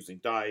pressure using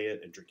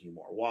diet and drinking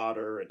more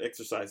water and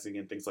exercising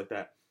and things like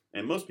that.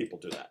 And most people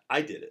do that.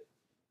 I did it.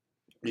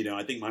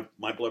 I think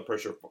my blood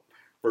pressure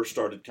first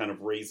started kind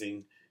of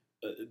raising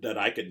that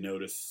I could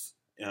notice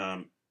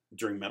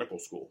during medical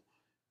school.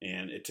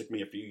 And it took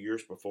me a few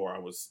years before I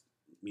was,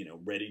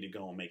 ready to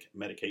go and make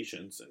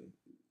medications and,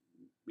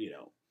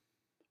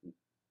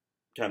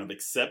 kind of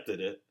accepted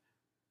it,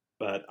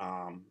 but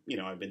I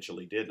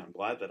eventually did, and I'm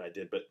glad that I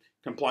did. But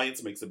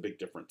compliance makes a big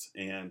difference,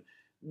 and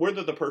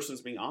whether the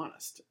person's being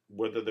honest,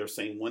 whether they're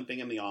saying one thing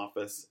in the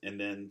office and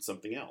then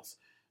something else.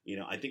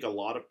 I think a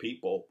lot of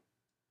people,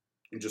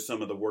 just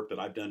some of the work that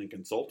I've done in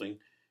consulting,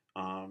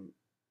 um,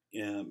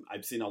 and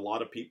I've seen a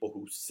lot of people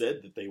who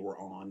said that they were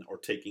on or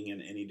taking an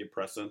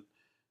antidepressant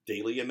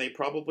daily, and they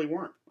probably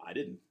weren't. I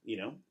didn't,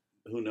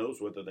 who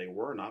knows whether they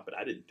were or not, but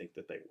I didn't think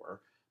that they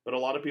were. But a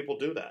lot of people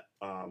do that.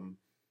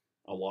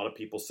 A lot of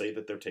people say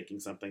that they're taking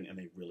something and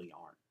they really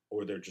aren't,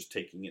 or they're just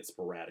taking it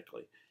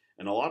sporadically.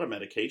 And a lot of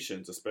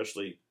medications,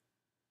 especially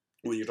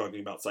when you're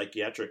talking about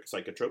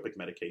psychotropic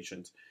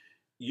medications,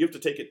 you have to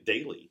take it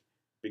daily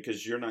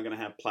because you're not going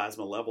to have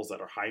plasma levels that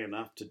are high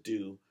enough to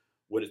do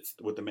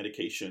what the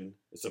medication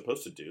is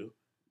supposed to do,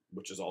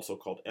 which is also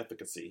called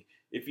efficacy,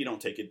 if you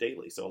don't take it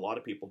daily. So a lot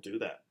of people do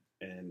that,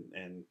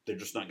 and they're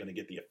just not going to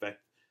get the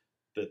effect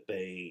that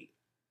they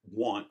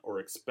want or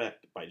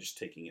expect by just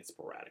taking it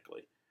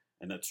sporadically.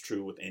 And that's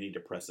true with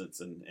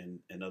antidepressants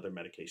and other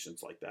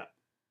medications like that.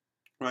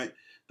 Right.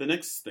 The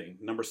next thing,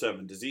 number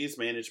 7, disease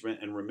management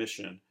and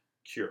remission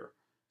cure.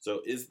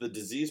 So is the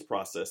disease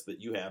process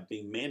that you have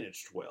being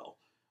managed well?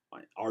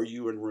 Right? Are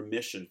you in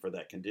remission for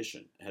that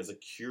condition? Has a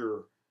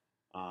cure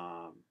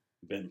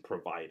been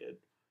provided?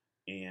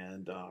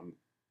 And, a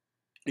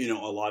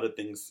lot of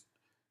things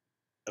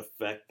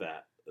affect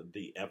that.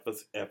 The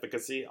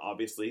efficacy,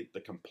 obviously,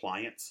 the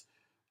compliance.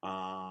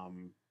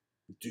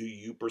 Do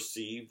you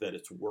perceive that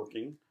it's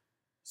working?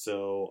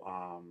 So,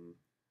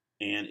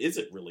 and is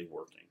it really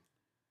working?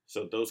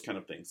 So those kind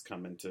of things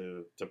come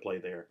into play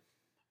there.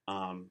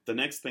 The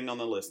next thing on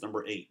the list,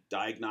 number 8,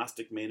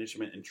 diagnostic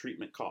management and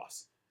treatment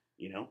costs.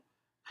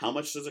 How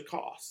much does it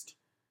cost?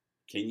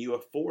 Can you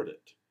afford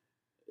it?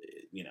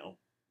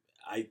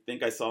 I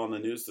think I saw on the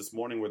news this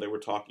morning where they were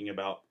talking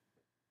about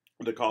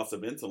the cost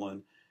of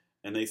insulin,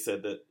 and they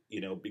said that,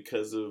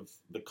 because of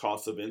the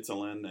cost of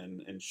insulin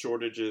and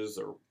shortages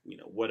or,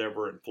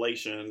 whatever,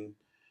 inflation,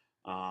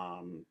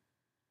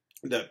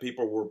 that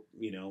people were,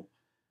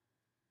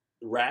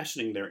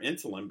 rationing their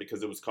insulin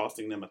because it was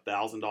costing them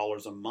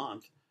 $1,000 a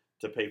month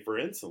to pay for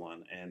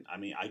insulin. And I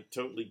mean, I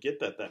totally get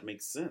that. That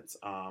makes sense.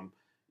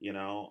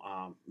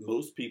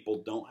 Most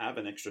people don't have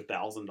an extra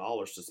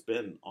 $1,000 to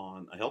spend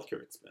on a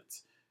healthcare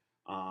expense.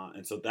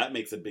 And so that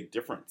makes a big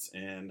difference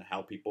in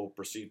how people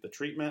perceive the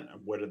treatment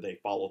and whether they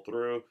follow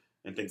through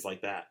and things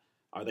like that.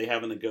 Are they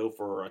having to go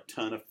for a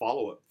ton of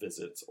follow-up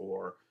visits,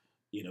 or,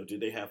 do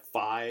they have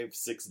 5,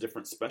 6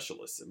 different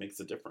specialists? It makes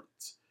a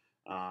difference.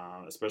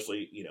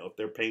 Especially, if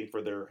they're paying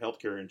for their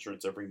healthcare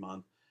insurance every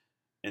month,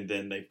 and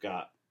then they've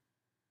got,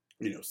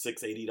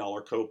 $680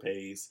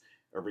 copays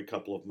every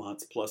couple of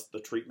months, plus the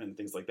treatment and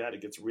things like that.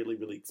 It gets really,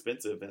 really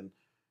expensive. And,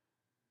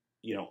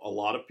 a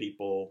lot of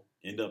people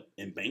end up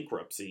in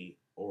bankruptcy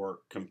or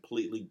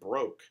completely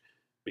broke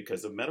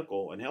because of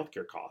medical and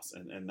healthcare costs.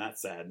 And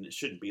that's sad, and it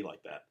shouldn't be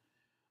like that.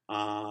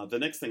 The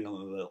next thing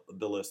on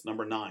the list,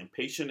 number 9,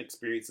 patient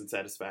experience and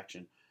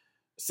satisfaction.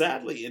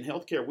 Sadly, in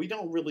healthcare, we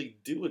don't really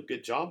do a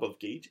good job of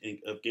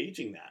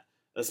gauging that,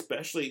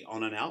 especially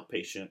on an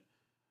outpatient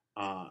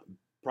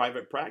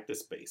private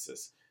practice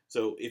basis.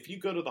 So if you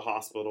go to the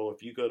hospital,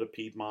 if you go to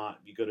Piedmont,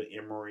 you go to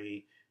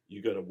Emory,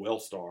 you go to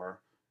Wellstar,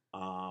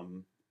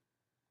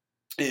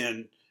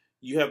 and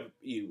you have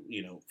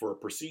for a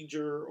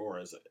procedure or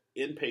as an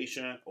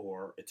inpatient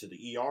or to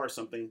the ER or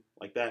something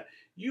like that,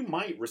 you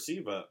might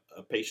receive a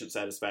patient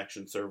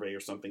satisfaction survey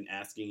or something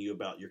asking you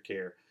about your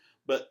care.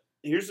 But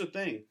here's the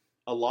thing.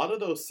 A lot of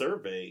those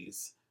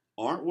surveys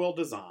aren't well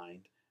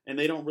designed, and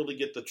they don't really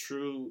get to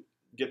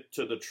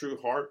the true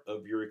heart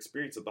of your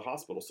experience at the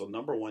hospital. So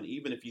number 1,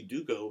 even if you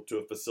do go to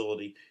a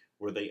facility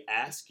where they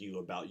ask you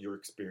about your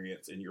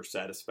experience and your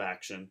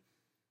satisfaction,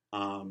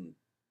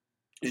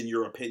 and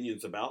your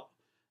opinions about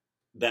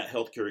that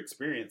healthcare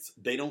experience,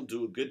 they don't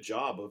do a good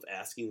job of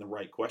asking the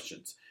right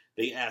questions.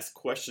 They ask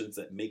questions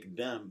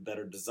that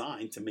are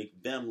designed to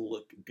make them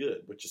look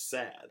good, which is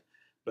sad.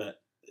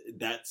 But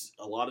that's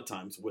a lot of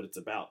times what it's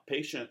about.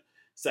 Patient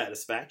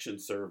satisfaction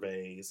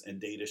surveys and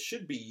data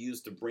should be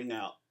used to bring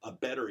out a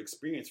better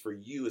experience for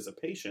you as a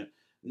patient,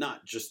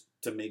 not just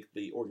to make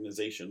the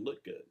organization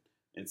look good.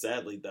 And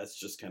sadly, that's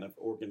just kind of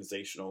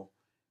organizational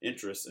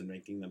interest in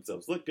making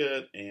themselves look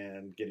good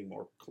and getting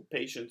more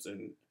patients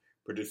and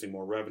producing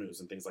more revenues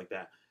and things like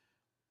that.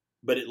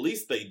 But at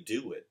least they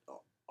do it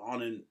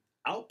on an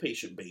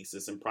outpatient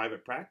basis in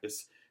private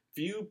practice.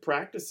 Few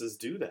practices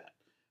do that.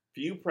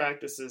 Few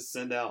practices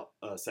send out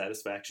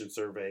satisfaction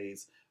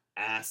surveys,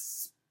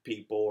 ask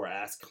people or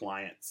ask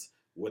clients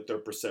what their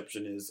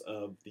perception is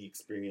of the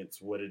experience,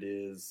 what it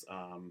is,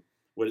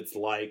 what it's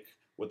like,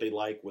 what they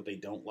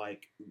don't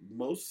like.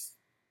 Most,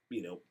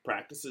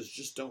 practices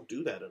just don't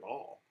do that at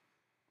all.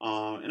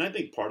 And I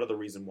think part of the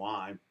reason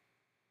why,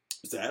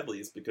 sadly,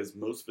 is because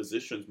most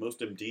physicians,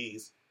 most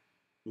MDs,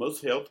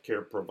 most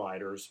healthcare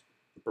providers,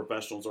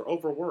 professionals are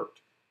overworked.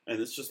 And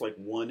it's just like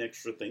one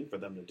extra thing for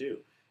them to do.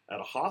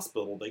 At a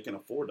hospital, they can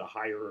afford to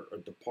hire a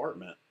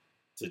department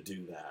to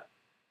do that.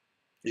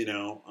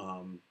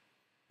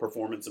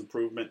 performance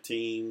improvement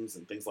teams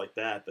and things like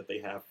that they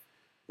have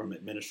from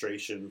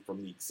administration,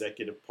 from the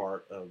executive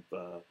part of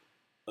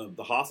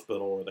the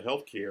hospital or the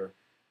healthcare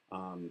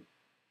um,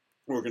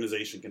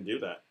 organization can do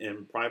that.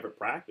 In private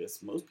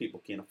practice, most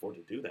people can't afford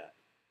to do that.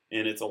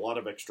 And it's a lot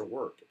of extra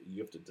work.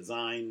 You have to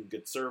design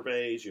good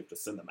surveys, you have to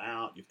send them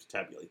out, you have to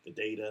tabulate the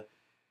data,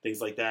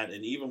 things like that.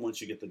 And even once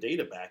you get the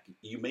data back,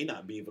 you may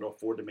not be able to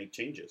afford to make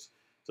changes.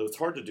 So it's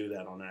hard to do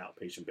that on an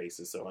outpatient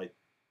basis. So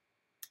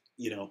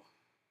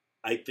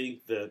I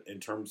think that in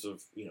terms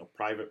of,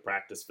 private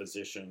practice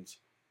physicians,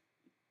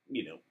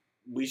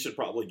 we should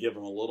probably give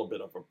them a little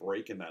bit of a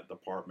break in that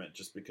department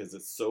just because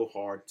it's so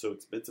hard, so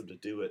expensive to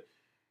do it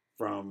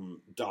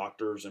from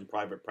doctors in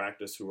private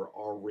practice who are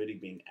already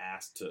being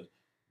asked to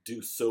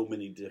do so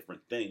many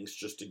different things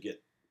just to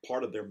get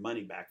part of their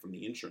money back from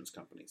the insurance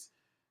companies.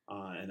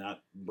 And that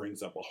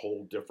brings up a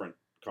whole different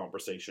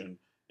conversation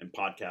and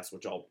podcast,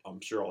 which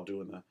I'm sure I'll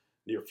do in the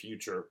near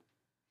future.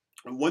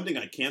 And one thing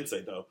I can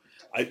say, though,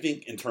 I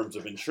think in terms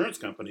of insurance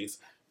companies,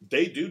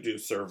 they do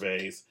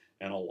surveys,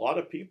 and a lot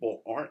of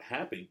people aren't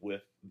happy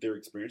with their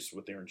experiences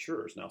with their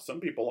insurers. Now, some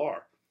people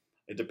are.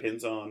 It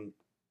depends on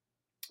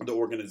the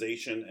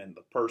organization and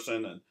the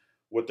person and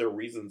what their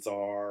reasons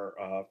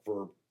are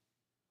for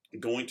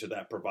going to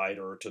that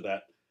provider or to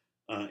that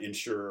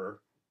insurer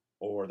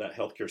or that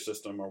healthcare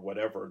system or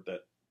whatever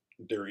that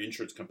their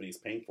insurance company is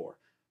paying for.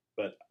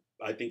 But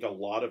I think a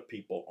lot of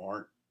people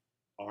aren't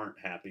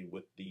happy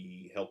with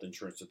the health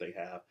insurance that they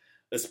have,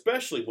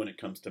 especially when it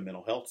comes to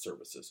mental health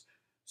services.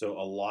 So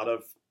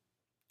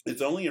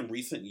it's only in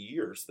recent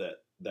years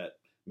that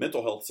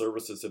mental health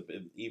services have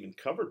been even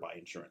covered by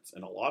insurance.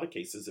 In a lot of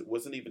cases, it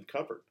wasn't even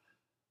covered.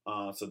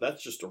 So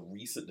that's just a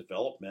recent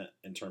development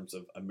in terms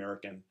of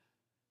American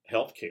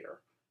healthcare,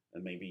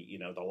 and maybe,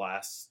 the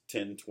last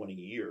 10, 20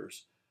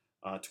 years,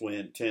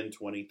 10,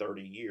 20,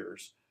 30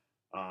 years.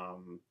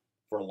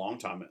 For a long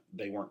time,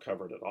 they weren't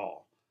covered at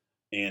all.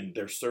 And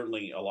they're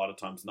certainly a lot of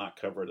times not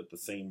covered at the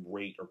same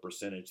rate or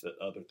percentage that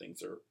other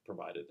things are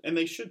provided. And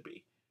they should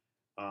be.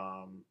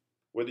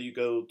 Whether you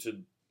go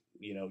to,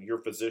 your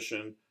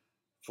physician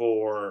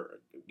for,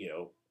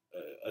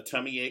 a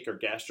tummy ache or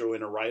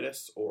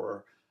gastroenteritis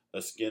or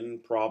a skin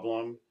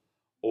problem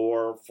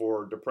or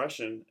for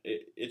depression,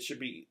 it should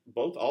be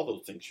all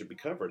those things should be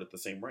covered at the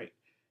same rate.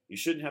 You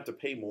shouldn't have to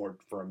pay more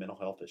for a mental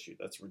health issue.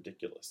 That's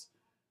ridiculous.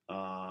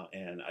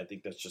 And I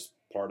think that's just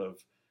part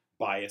of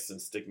bias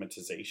and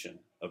stigmatization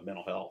of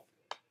mental health.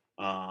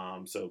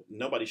 So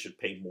nobody should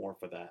pay more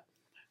for that.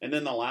 And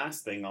then the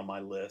last thing on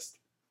my list,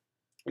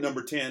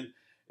 number 10,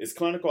 is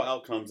clinical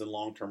outcomes and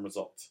long-term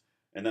results.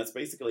 And that's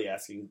basically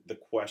asking the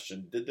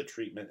question, did the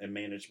treatment and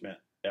management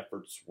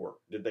efforts work?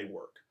 Did they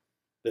work?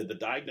 Did the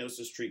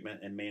diagnosis, treatment,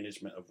 and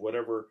management of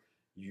whatever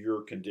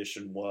your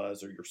condition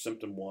was or your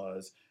symptom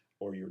was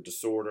or your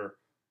disorder,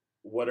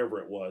 whatever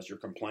it was, your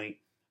complaint,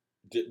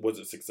 was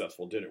it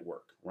successful? Did it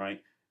work,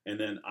 right? And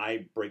then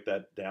I break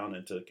that down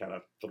into kind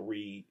of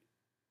three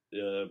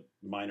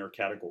minor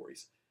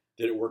categories.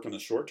 Did it work in the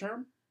short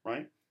term,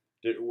 right?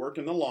 Did it work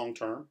in the long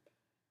term?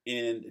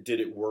 And did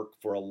it work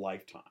for a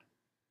lifetime?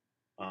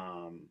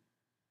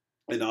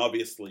 And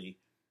obviously,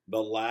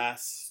 the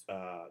last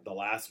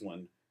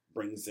one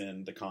brings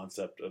in the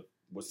concept of,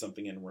 was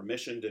something in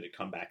remission? Did it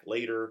come back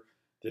later?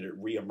 Did it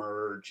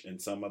reemerge in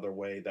some other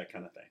way? That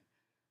kind of thing.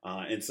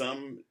 And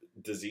some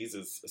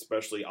diseases,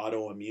 especially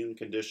autoimmune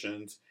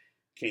conditions,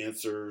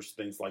 cancers,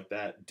 things like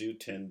that, do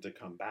tend to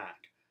come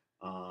back.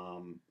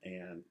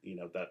 And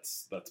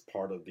that's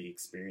part of the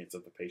experience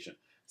of the patient.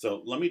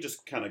 So let me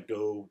just kind of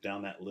go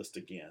down that list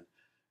again.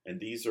 And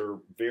these are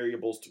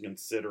variables to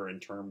consider in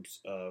terms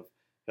of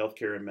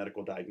healthcare and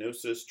medical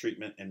diagnosis,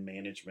 treatment, and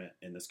management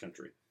in this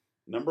country.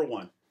 Number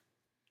 1,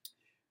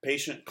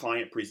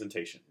 patient-client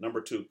presentation.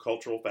 Number 2,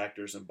 cultural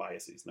factors and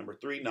biases. Number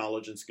 3,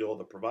 knowledge and skill of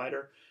the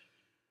provider.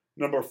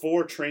 Number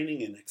 4,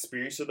 training and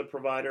experience of the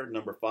provider.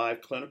 Number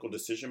 5, clinical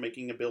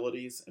decision-making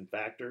abilities and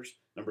factors.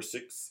 Number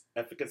 6,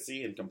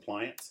 efficacy and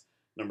compliance.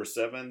 Number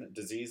 7,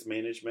 disease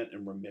management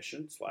and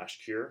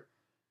remission/cure.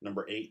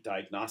 Number 8,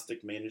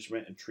 diagnostic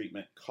management and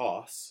treatment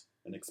costs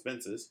and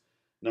expenses.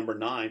 Number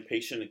 9,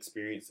 patient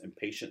experience and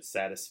patient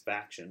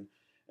satisfaction.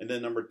 And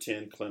then number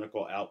 10,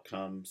 clinical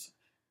outcomes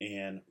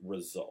and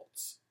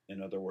results. In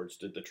other words,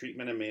 did the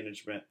treatment and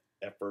management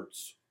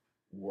efforts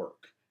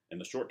work in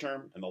the short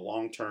term, in the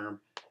long term,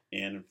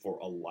 and for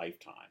a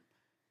lifetime?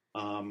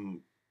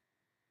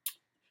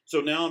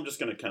 So now I'm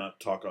just going to kind of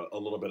talk a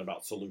little bit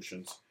about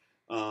solutions.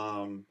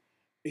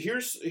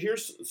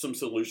 Here's some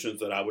solutions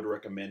that I would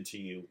recommend to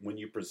you when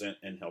you present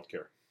in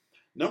healthcare.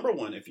 Number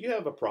 1, if you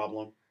have a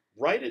problem,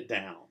 write it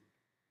down,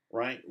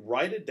 right?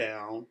 Write it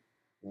down.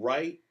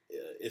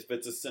 If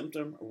it's a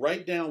symptom,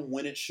 write down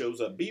when it shows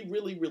up. Be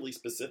really, really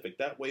specific.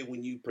 That way,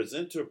 when you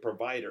present to a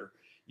provider,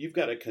 you've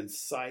got a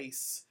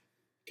concise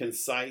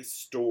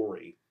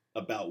story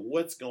about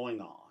what's going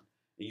on.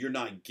 And you're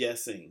not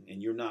guessing,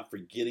 and you're not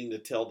forgetting to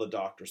tell the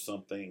doctor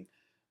something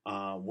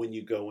when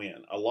you go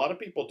in. A lot of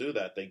people do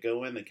that. They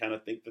go in, they kind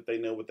of think that they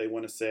know what they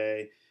want to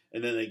say,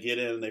 and then they get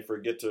in and they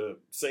forget to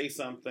say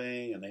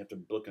something, and they have to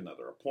book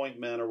another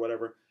appointment or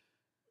whatever.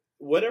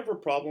 Whatever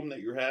problem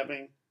that you're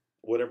having,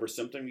 whatever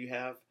symptom you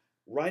have,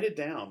 write it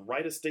down,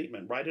 write a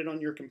statement, write it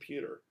on your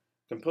computer,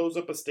 compose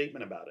up a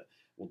statement about it.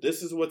 Well,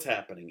 this is what's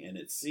happening, and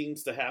it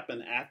seems to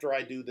happen after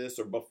I do this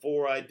or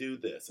before I do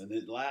this, and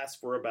it lasts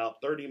for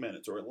about 30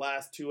 minutes, or it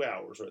lasts 2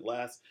 hours, or it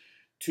lasts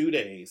 2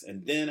 days,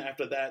 and then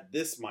after that,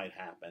 this might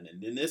happen,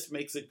 and then this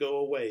makes it go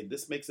away,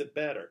 this makes it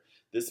better,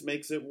 this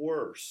makes it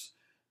worse,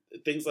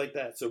 things like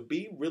that. So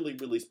be really,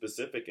 really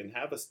specific and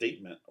have a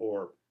statement,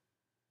 or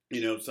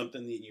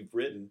something that you've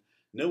written,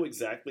 know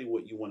exactly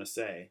what you want to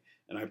say.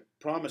 And I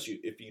promise you,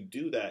 if you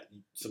do that,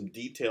 some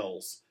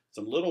details,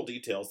 some little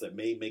details that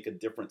may make a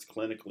difference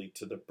clinically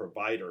to the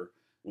provider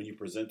when you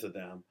present to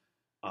them,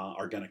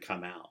 are going to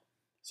come out.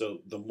 So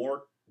the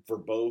more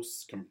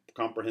verbose,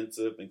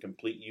 comprehensive, and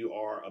complete you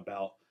are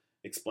about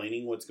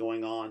explaining what's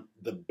going on,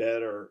 the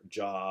better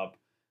job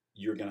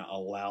you're going to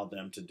allow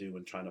them to do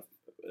in trying to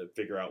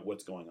figure out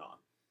what's going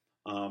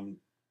on.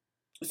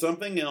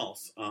 Something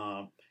else,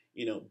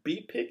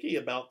 be picky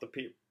about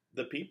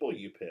the people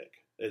you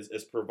pick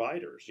as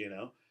providers.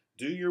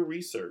 Do your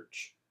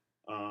research.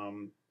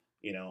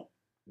 You know,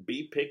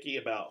 be picky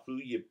about who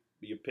you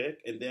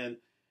pick, and then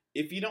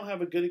if you don't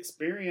have a good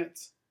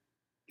experience,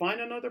 find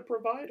another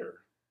provider.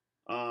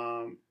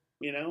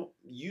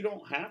 You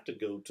don't have to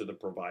go to the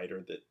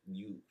provider that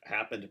you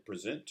happen to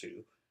present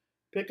to.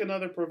 Pick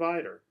another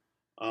provider.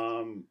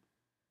 Some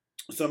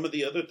of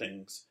the other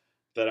things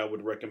that I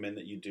would recommend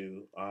that you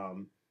do,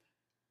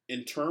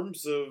 in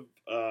terms of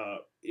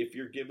if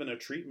you're given a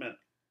treatment,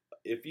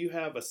 if you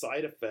have a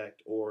side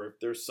effect or if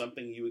there's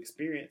something you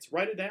experience,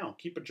 write it down.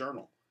 Keep a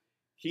journal.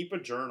 Keep a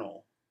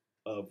journal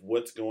of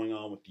what's going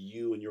on with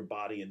you and your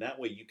body, and that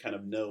way you kind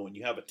of know and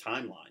you have a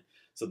timeline.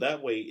 So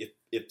that way,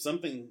 if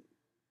something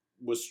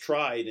was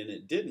tried and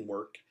it didn't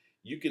work,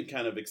 you can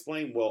kind of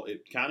explain, well,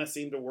 it kind of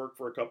seemed to work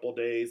for a couple of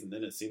days and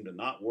then it seemed to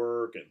not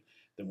work, and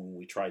then when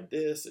we tried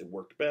this, it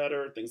worked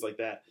better, things like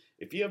that.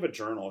 If you have a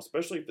journal,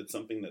 especially if it's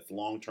something that's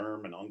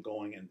long-term and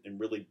ongoing and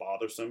really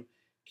bothersome,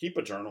 keep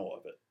a journal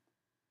of it.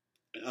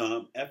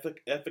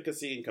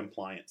 Efficacy and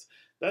compliance.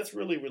 That's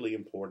really, really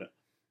important.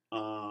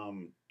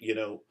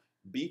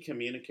 Be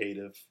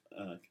communicative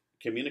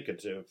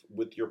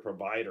with your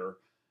provider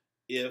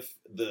if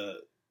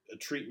the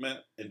treatment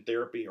and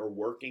therapy are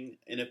working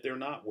and if they're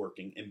not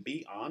working, and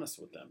be honest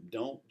with them.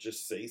 Don't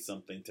just say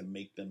something to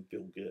make them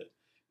feel good.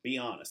 Be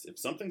honest. If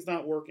something's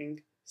not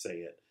working, say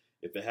it.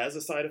 If it has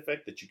a side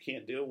effect that you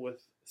can't deal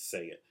with,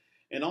 say it.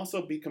 And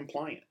also be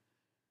compliant.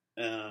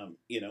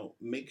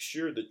 Make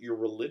sure that you're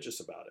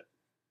religious about it.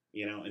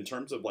 In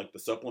terms of like the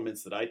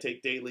supplements that I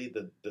take daily,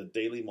 the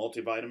daily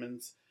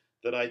multivitamins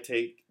that I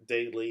take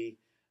daily,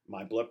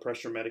 my blood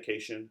pressure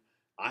medication,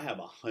 I have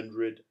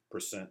 100%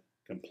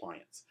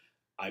 compliance.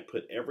 I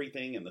put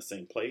everything in the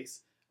same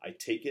place. I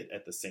take it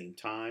at the same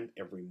time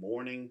every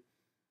morning,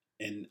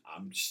 and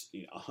I'm just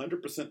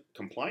 100%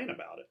 compliant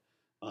about it.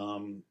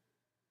 And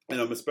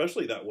I'm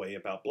especially that way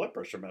about blood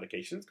pressure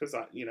medications because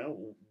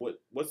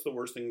what's the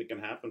worst thing that can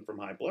happen from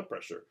high blood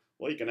pressure?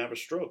 Well, you can have a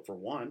stroke for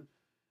one.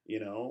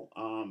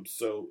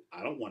 So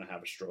I don't want to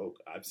have a stroke.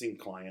 I've seen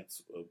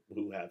clients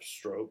who have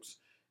strokes.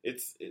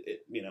 It's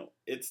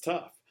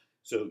tough.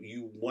 So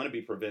you want to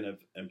be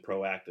preventive and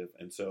proactive.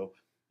 And so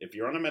if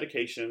you're on a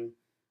medication,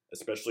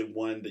 especially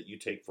one that you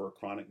take for a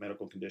chronic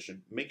medical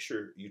condition, make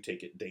sure you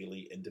take it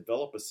daily and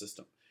develop a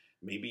system.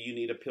 Maybe you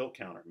need a pill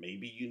counter.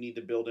 Maybe you need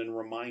to build in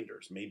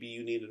reminders. Maybe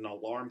you need an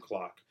alarm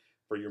clock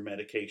for your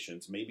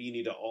medications. Maybe you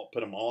need to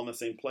put them all in the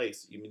same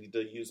place. You need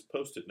to use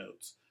Post-it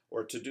notes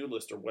or a to-do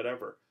list or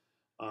whatever.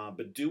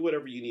 But do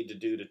whatever you need to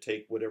do to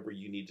take whatever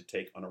you need to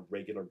take on a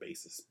regular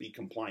basis. Be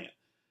compliant.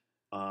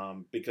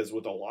 Because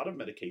with a lot of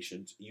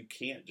medications, you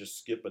can't just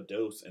skip a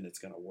dose and it's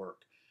going to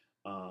work.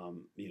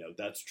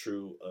 That's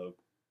true of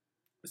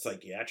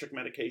psychiatric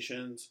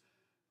medications,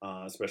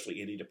 especially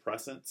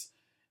antidepressants.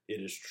 It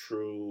is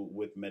true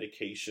with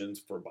medications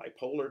for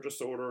bipolar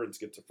disorder and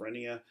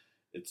schizophrenia.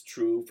 It's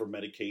true for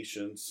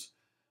medications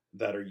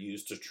that are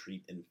used to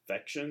treat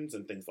infections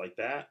and things like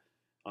that.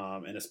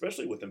 And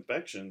especially with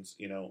infections,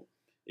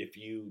 if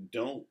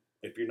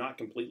you're not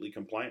completely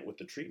compliant with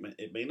the treatment,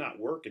 it may not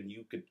work, and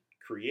you could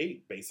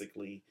create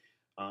basically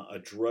a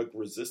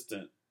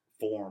drug-resistant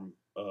form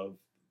of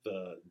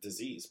the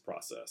disease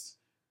process.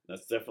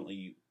 That's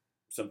definitely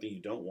something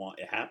you don't want.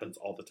 It happens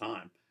all the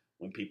time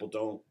when people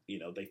don't,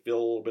 they feel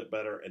a little bit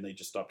better and they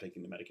just stop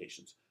taking the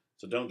medications.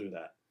 So don't do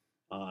that.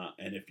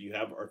 And if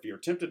you're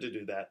tempted to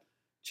do that,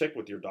 check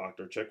with your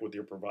doctor, check with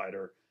your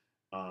provider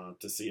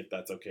to see if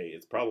that's okay.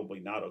 It's probably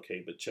not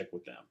okay, but check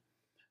with them.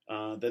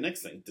 The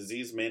next thing,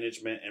 disease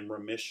management and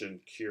remission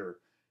cure.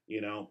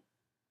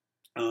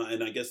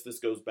 And I guess this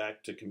goes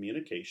back to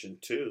communication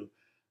too.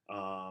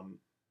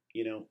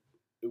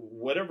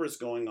 Whatever's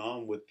going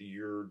on with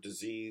your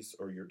disease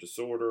or your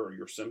disorder or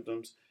your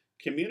symptoms,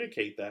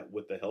 communicate that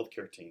with the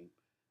healthcare team.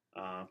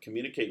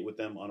 Communicate with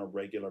them on a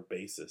regular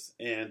basis.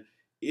 And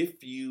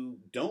if you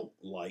don't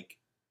like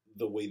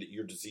the way that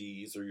your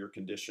disease or your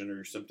condition or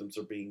your symptoms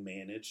are being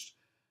managed,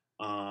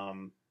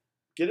 um,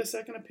 get a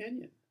second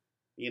opinion.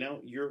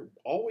 You're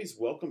always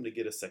welcome to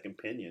get a second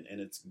opinion,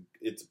 and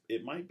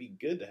it might be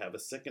good to have a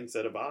second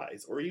set of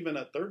eyes or even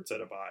a third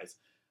set of eyes.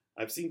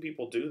 I've seen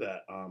people do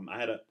that. I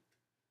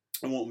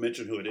won't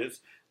mention who it is,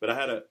 but I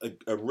had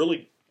a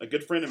really a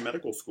good friend in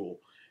medical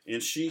school,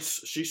 and she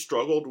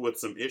struggled with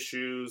some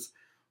issues.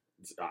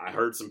 I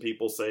heard some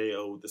people say,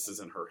 "Oh, this is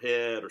in her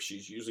head," or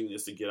she's using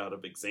this to get out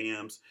of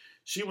exams.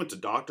 She went to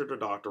doctor,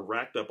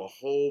 racked up a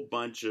whole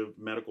bunch of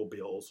medical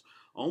bills,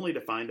 only to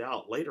find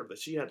out later that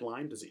she had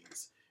Lyme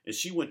disease. And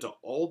she went to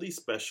all these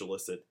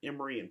specialists at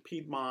Emory and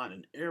Piedmont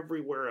and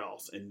everywhere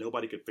else, and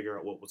nobody could figure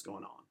out what was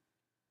going on.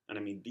 And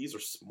I mean, these are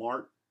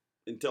smart,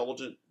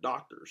 intelligent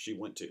doctors she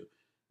went to.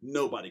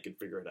 Nobody could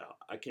figure it out.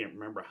 I can't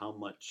remember how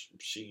much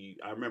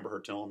I remember her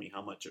telling me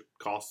how much it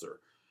cost her.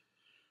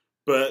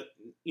 But,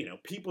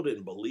 people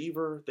didn't believe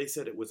her. They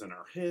said it was in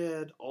her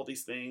head, all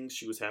these things.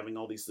 She was having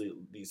all these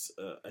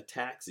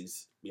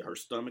attacks. Her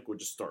stomach would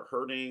just start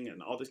hurting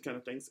and all these kind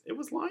of things. It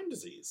was Lyme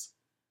disease.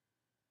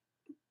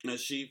 And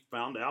she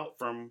found out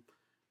from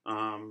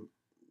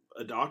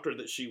a doctor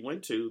that she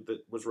went to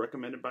that was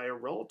recommended by a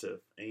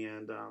relative.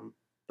 And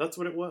that's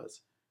what it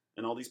was.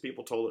 And all these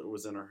people told her it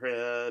was in her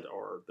head,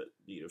 or that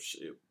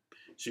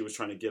she was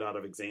trying to get out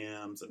of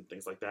exams and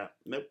things like that.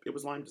 Nope, it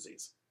was Lyme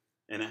disease.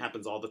 And it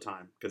happens all the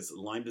time because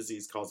Lyme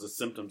disease causes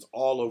symptoms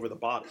all over the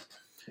body.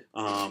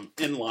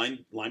 And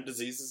Lyme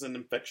disease is an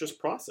infectious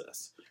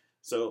process.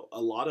 So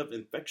a lot of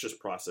infectious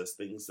process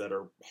things that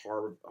are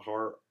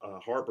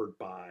harbored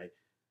by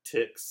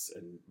ticks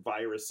and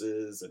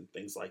viruses and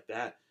things like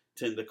that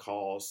tend to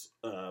cause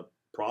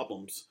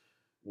problems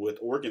with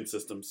organ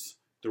systems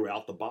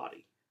throughout the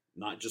body,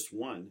 not just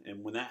one.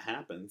 And when that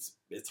happens,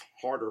 it's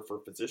harder for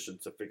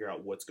physicians to figure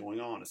out what's going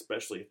on,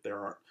 especially if there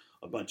aren't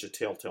a bunch of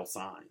telltale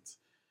signs.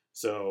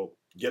 So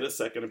get a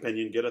second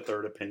opinion, get a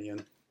third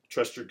opinion,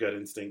 trust your gut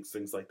instincts,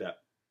 things like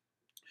that.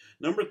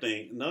 The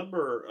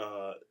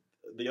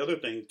other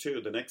thing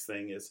too, the next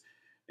thing is,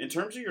 in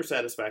terms of your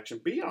satisfaction,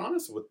 be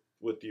honest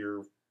with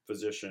your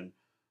physician.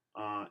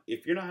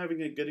 If you're not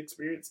having a good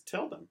experience,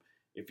 tell them.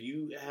 If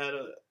you had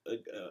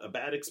a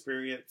bad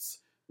experience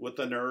with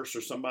a nurse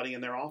or somebody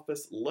in their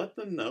office, let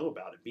them know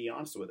about it. Be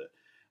honest with it.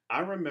 I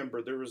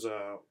remember there was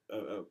a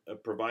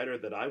provider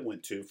that I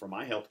went to for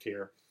my health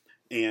care,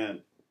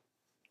 and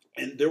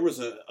there was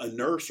a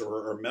nurse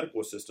or a medical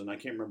assistant, I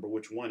can't remember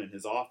which one, in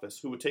his office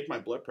who would take my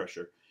blood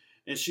pressure.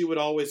 And she would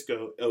always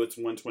go, "Oh, it's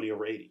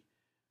 120/80."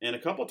 And a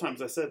couple of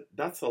times I said,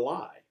 "That's a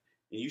lie.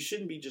 And you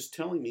shouldn't be just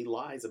telling me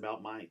lies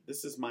about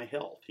this is my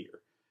health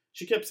here."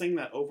 She kept saying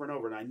that over and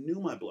over. And I knew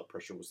my blood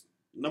pressure was,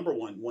 number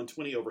one,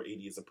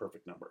 120/80 is a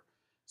perfect number.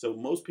 So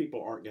most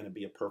people aren't going to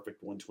be a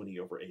perfect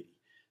 120/80.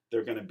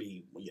 They're going to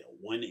be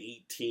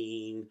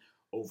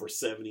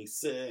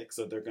 118/76,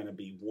 or they're going to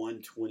be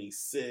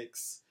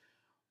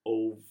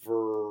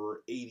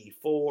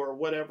 126/84,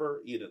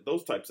 whatever,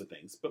 those types of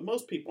things. But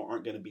most people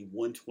aren't going to be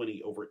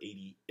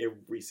 120/80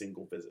 every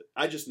single visit.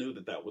 I just knew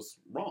that was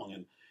wrong.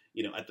 And,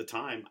 at the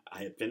time,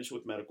 I had finished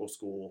with medical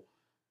school,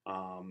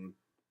 and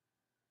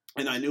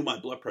I knew my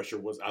blood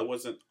pressure I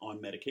wasn't on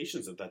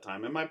medications at that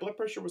time, and my blood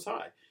pressure was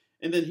high.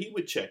 And then he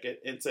would check it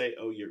and say,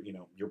 "Oh,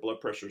 your blood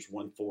pressure is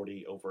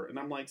 140 over." And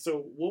I'm like,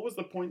 so what was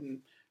the point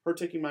in her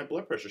taking my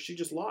blood pressure? She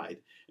just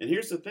lied. And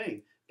here's the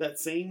thing. That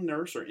same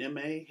nurse or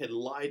MA had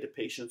lied to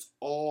patients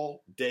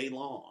all day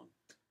long.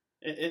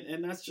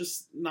 And that's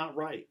just not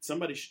right.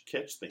 Somebody should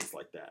catch things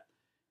like that.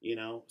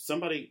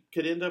 Somebody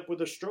could end up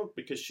with a stroke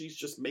because she's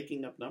just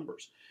making up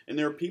numbers. And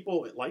there are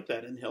people like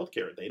that in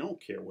healthcare. They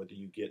don't care whether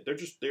they're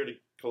just there to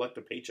collect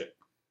a paycheck.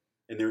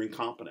 And they're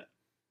incompetent.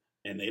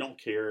 And they don't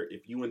care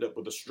if you end up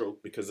with a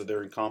stroke because of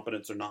their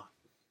incompetence or not.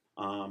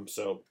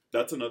 So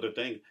that's another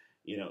thing.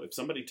 If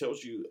somebody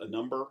tells you a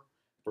number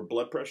for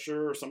blood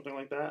pressure or something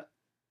like that,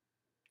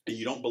 and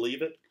you don't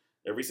believe it,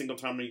 every single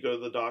time you go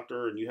to the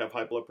doctor and you have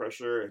high blood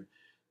pressure, and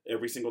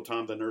every single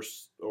time the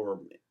nurse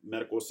or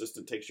medical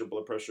assistant takes your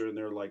blood pressure and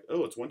they're like,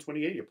 "Oh, it's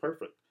 128, you're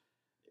perfect."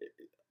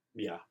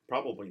 Yeah,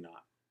 probably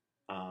not.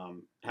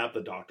 Have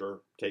the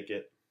doctor take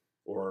it,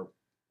 or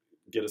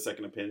get a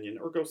second opinion,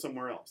 or go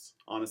somewhere else.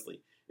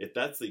 Honestly, if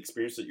that's the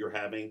experience that you're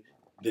having,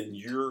 then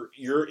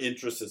your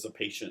interest as a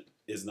patient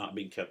is not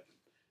being kept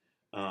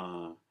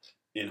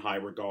in high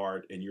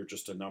regard, and you're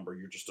just a number.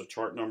 You're just a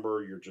chart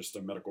number. You're just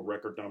a medical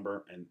record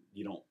number, and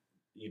you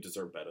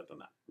deserve better than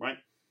that,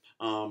 right?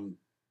 And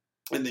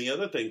the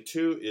other thing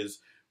too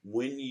is,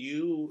 when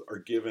you are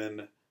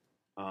given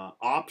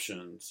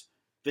options,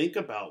 think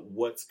about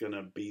what's going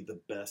to be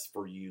the best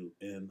for you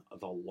in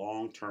the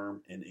long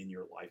term and in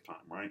your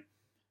lifetime, right?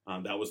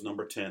 That was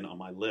number 10 on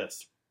my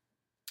list.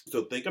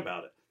 So think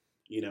about it.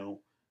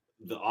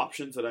 The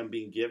options that I'm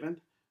being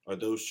given, are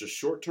those just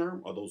short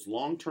term? Are those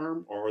long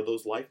term? Or are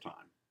those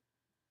lifetime?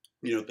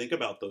 Think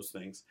about those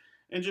things.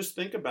 And just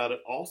think about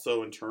it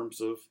also in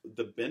terms of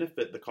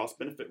the cost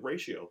benefit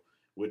ratio,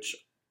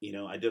 which,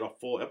 I did a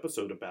full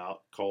episode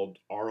about, called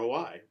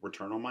ROI,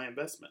 return on my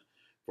investment,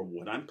 For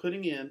what I'm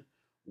putting in,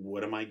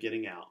 what am I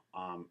getting out?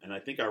 And I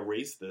think I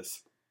raised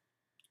this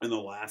in the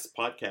last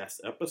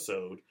podcast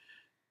episode.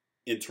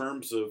 In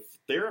terms of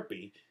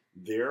therapy,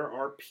 there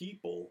are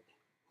people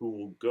who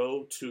will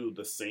go to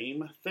the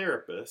same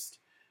therapist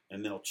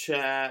and they'll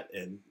chat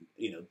and,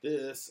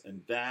 this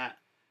and that.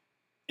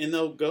 And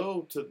they'll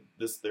go to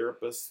this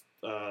therapist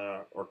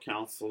or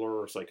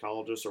counselor or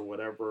psychologist or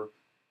whatever,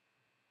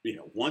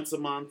 once a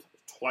month,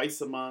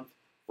 twice a month,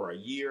 for a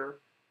year,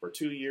 for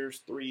 2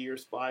 years, 3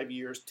 years, 5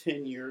 years,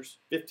 10 years,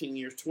 15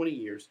 years, 20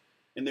 years.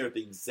 And they're at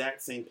the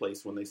exact same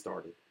place when they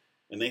started.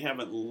 And they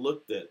haven't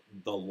looked at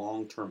the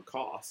long-term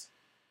costs,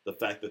 the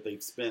fact that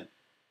they've spent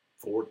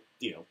for,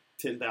 $10,000,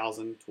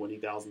 $20,000,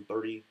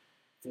 $30,000,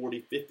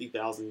 $40,000,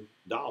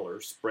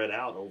 $50,000 spread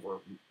out over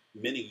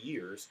many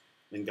years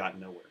and got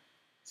nowhere.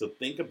 So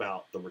think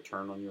about the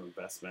return on your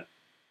investment.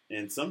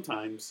 And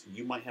sometimes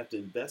you might have to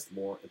invest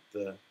more at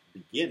the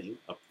beginning,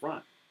 up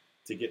front,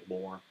 to get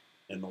more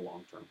in the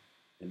long term,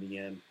 in the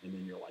end, and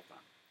in your lifetime.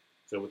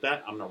 So with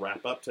that, I'm going to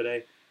wrap up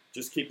today.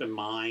 Just keep in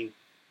mind,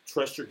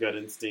 trust your gut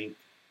instinct,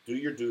 do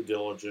your due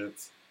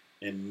diligence,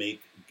 and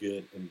make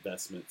good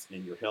investments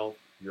in your health,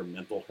 your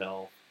mental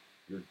health,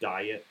 your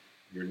diet,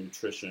 your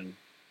nutrition,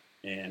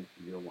 and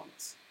your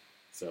wellness.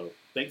 So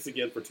thanks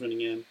again for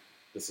tuning in.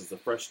 This is the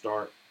Fresh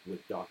Start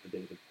with Dr.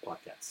 David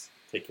podcast.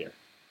 Take care.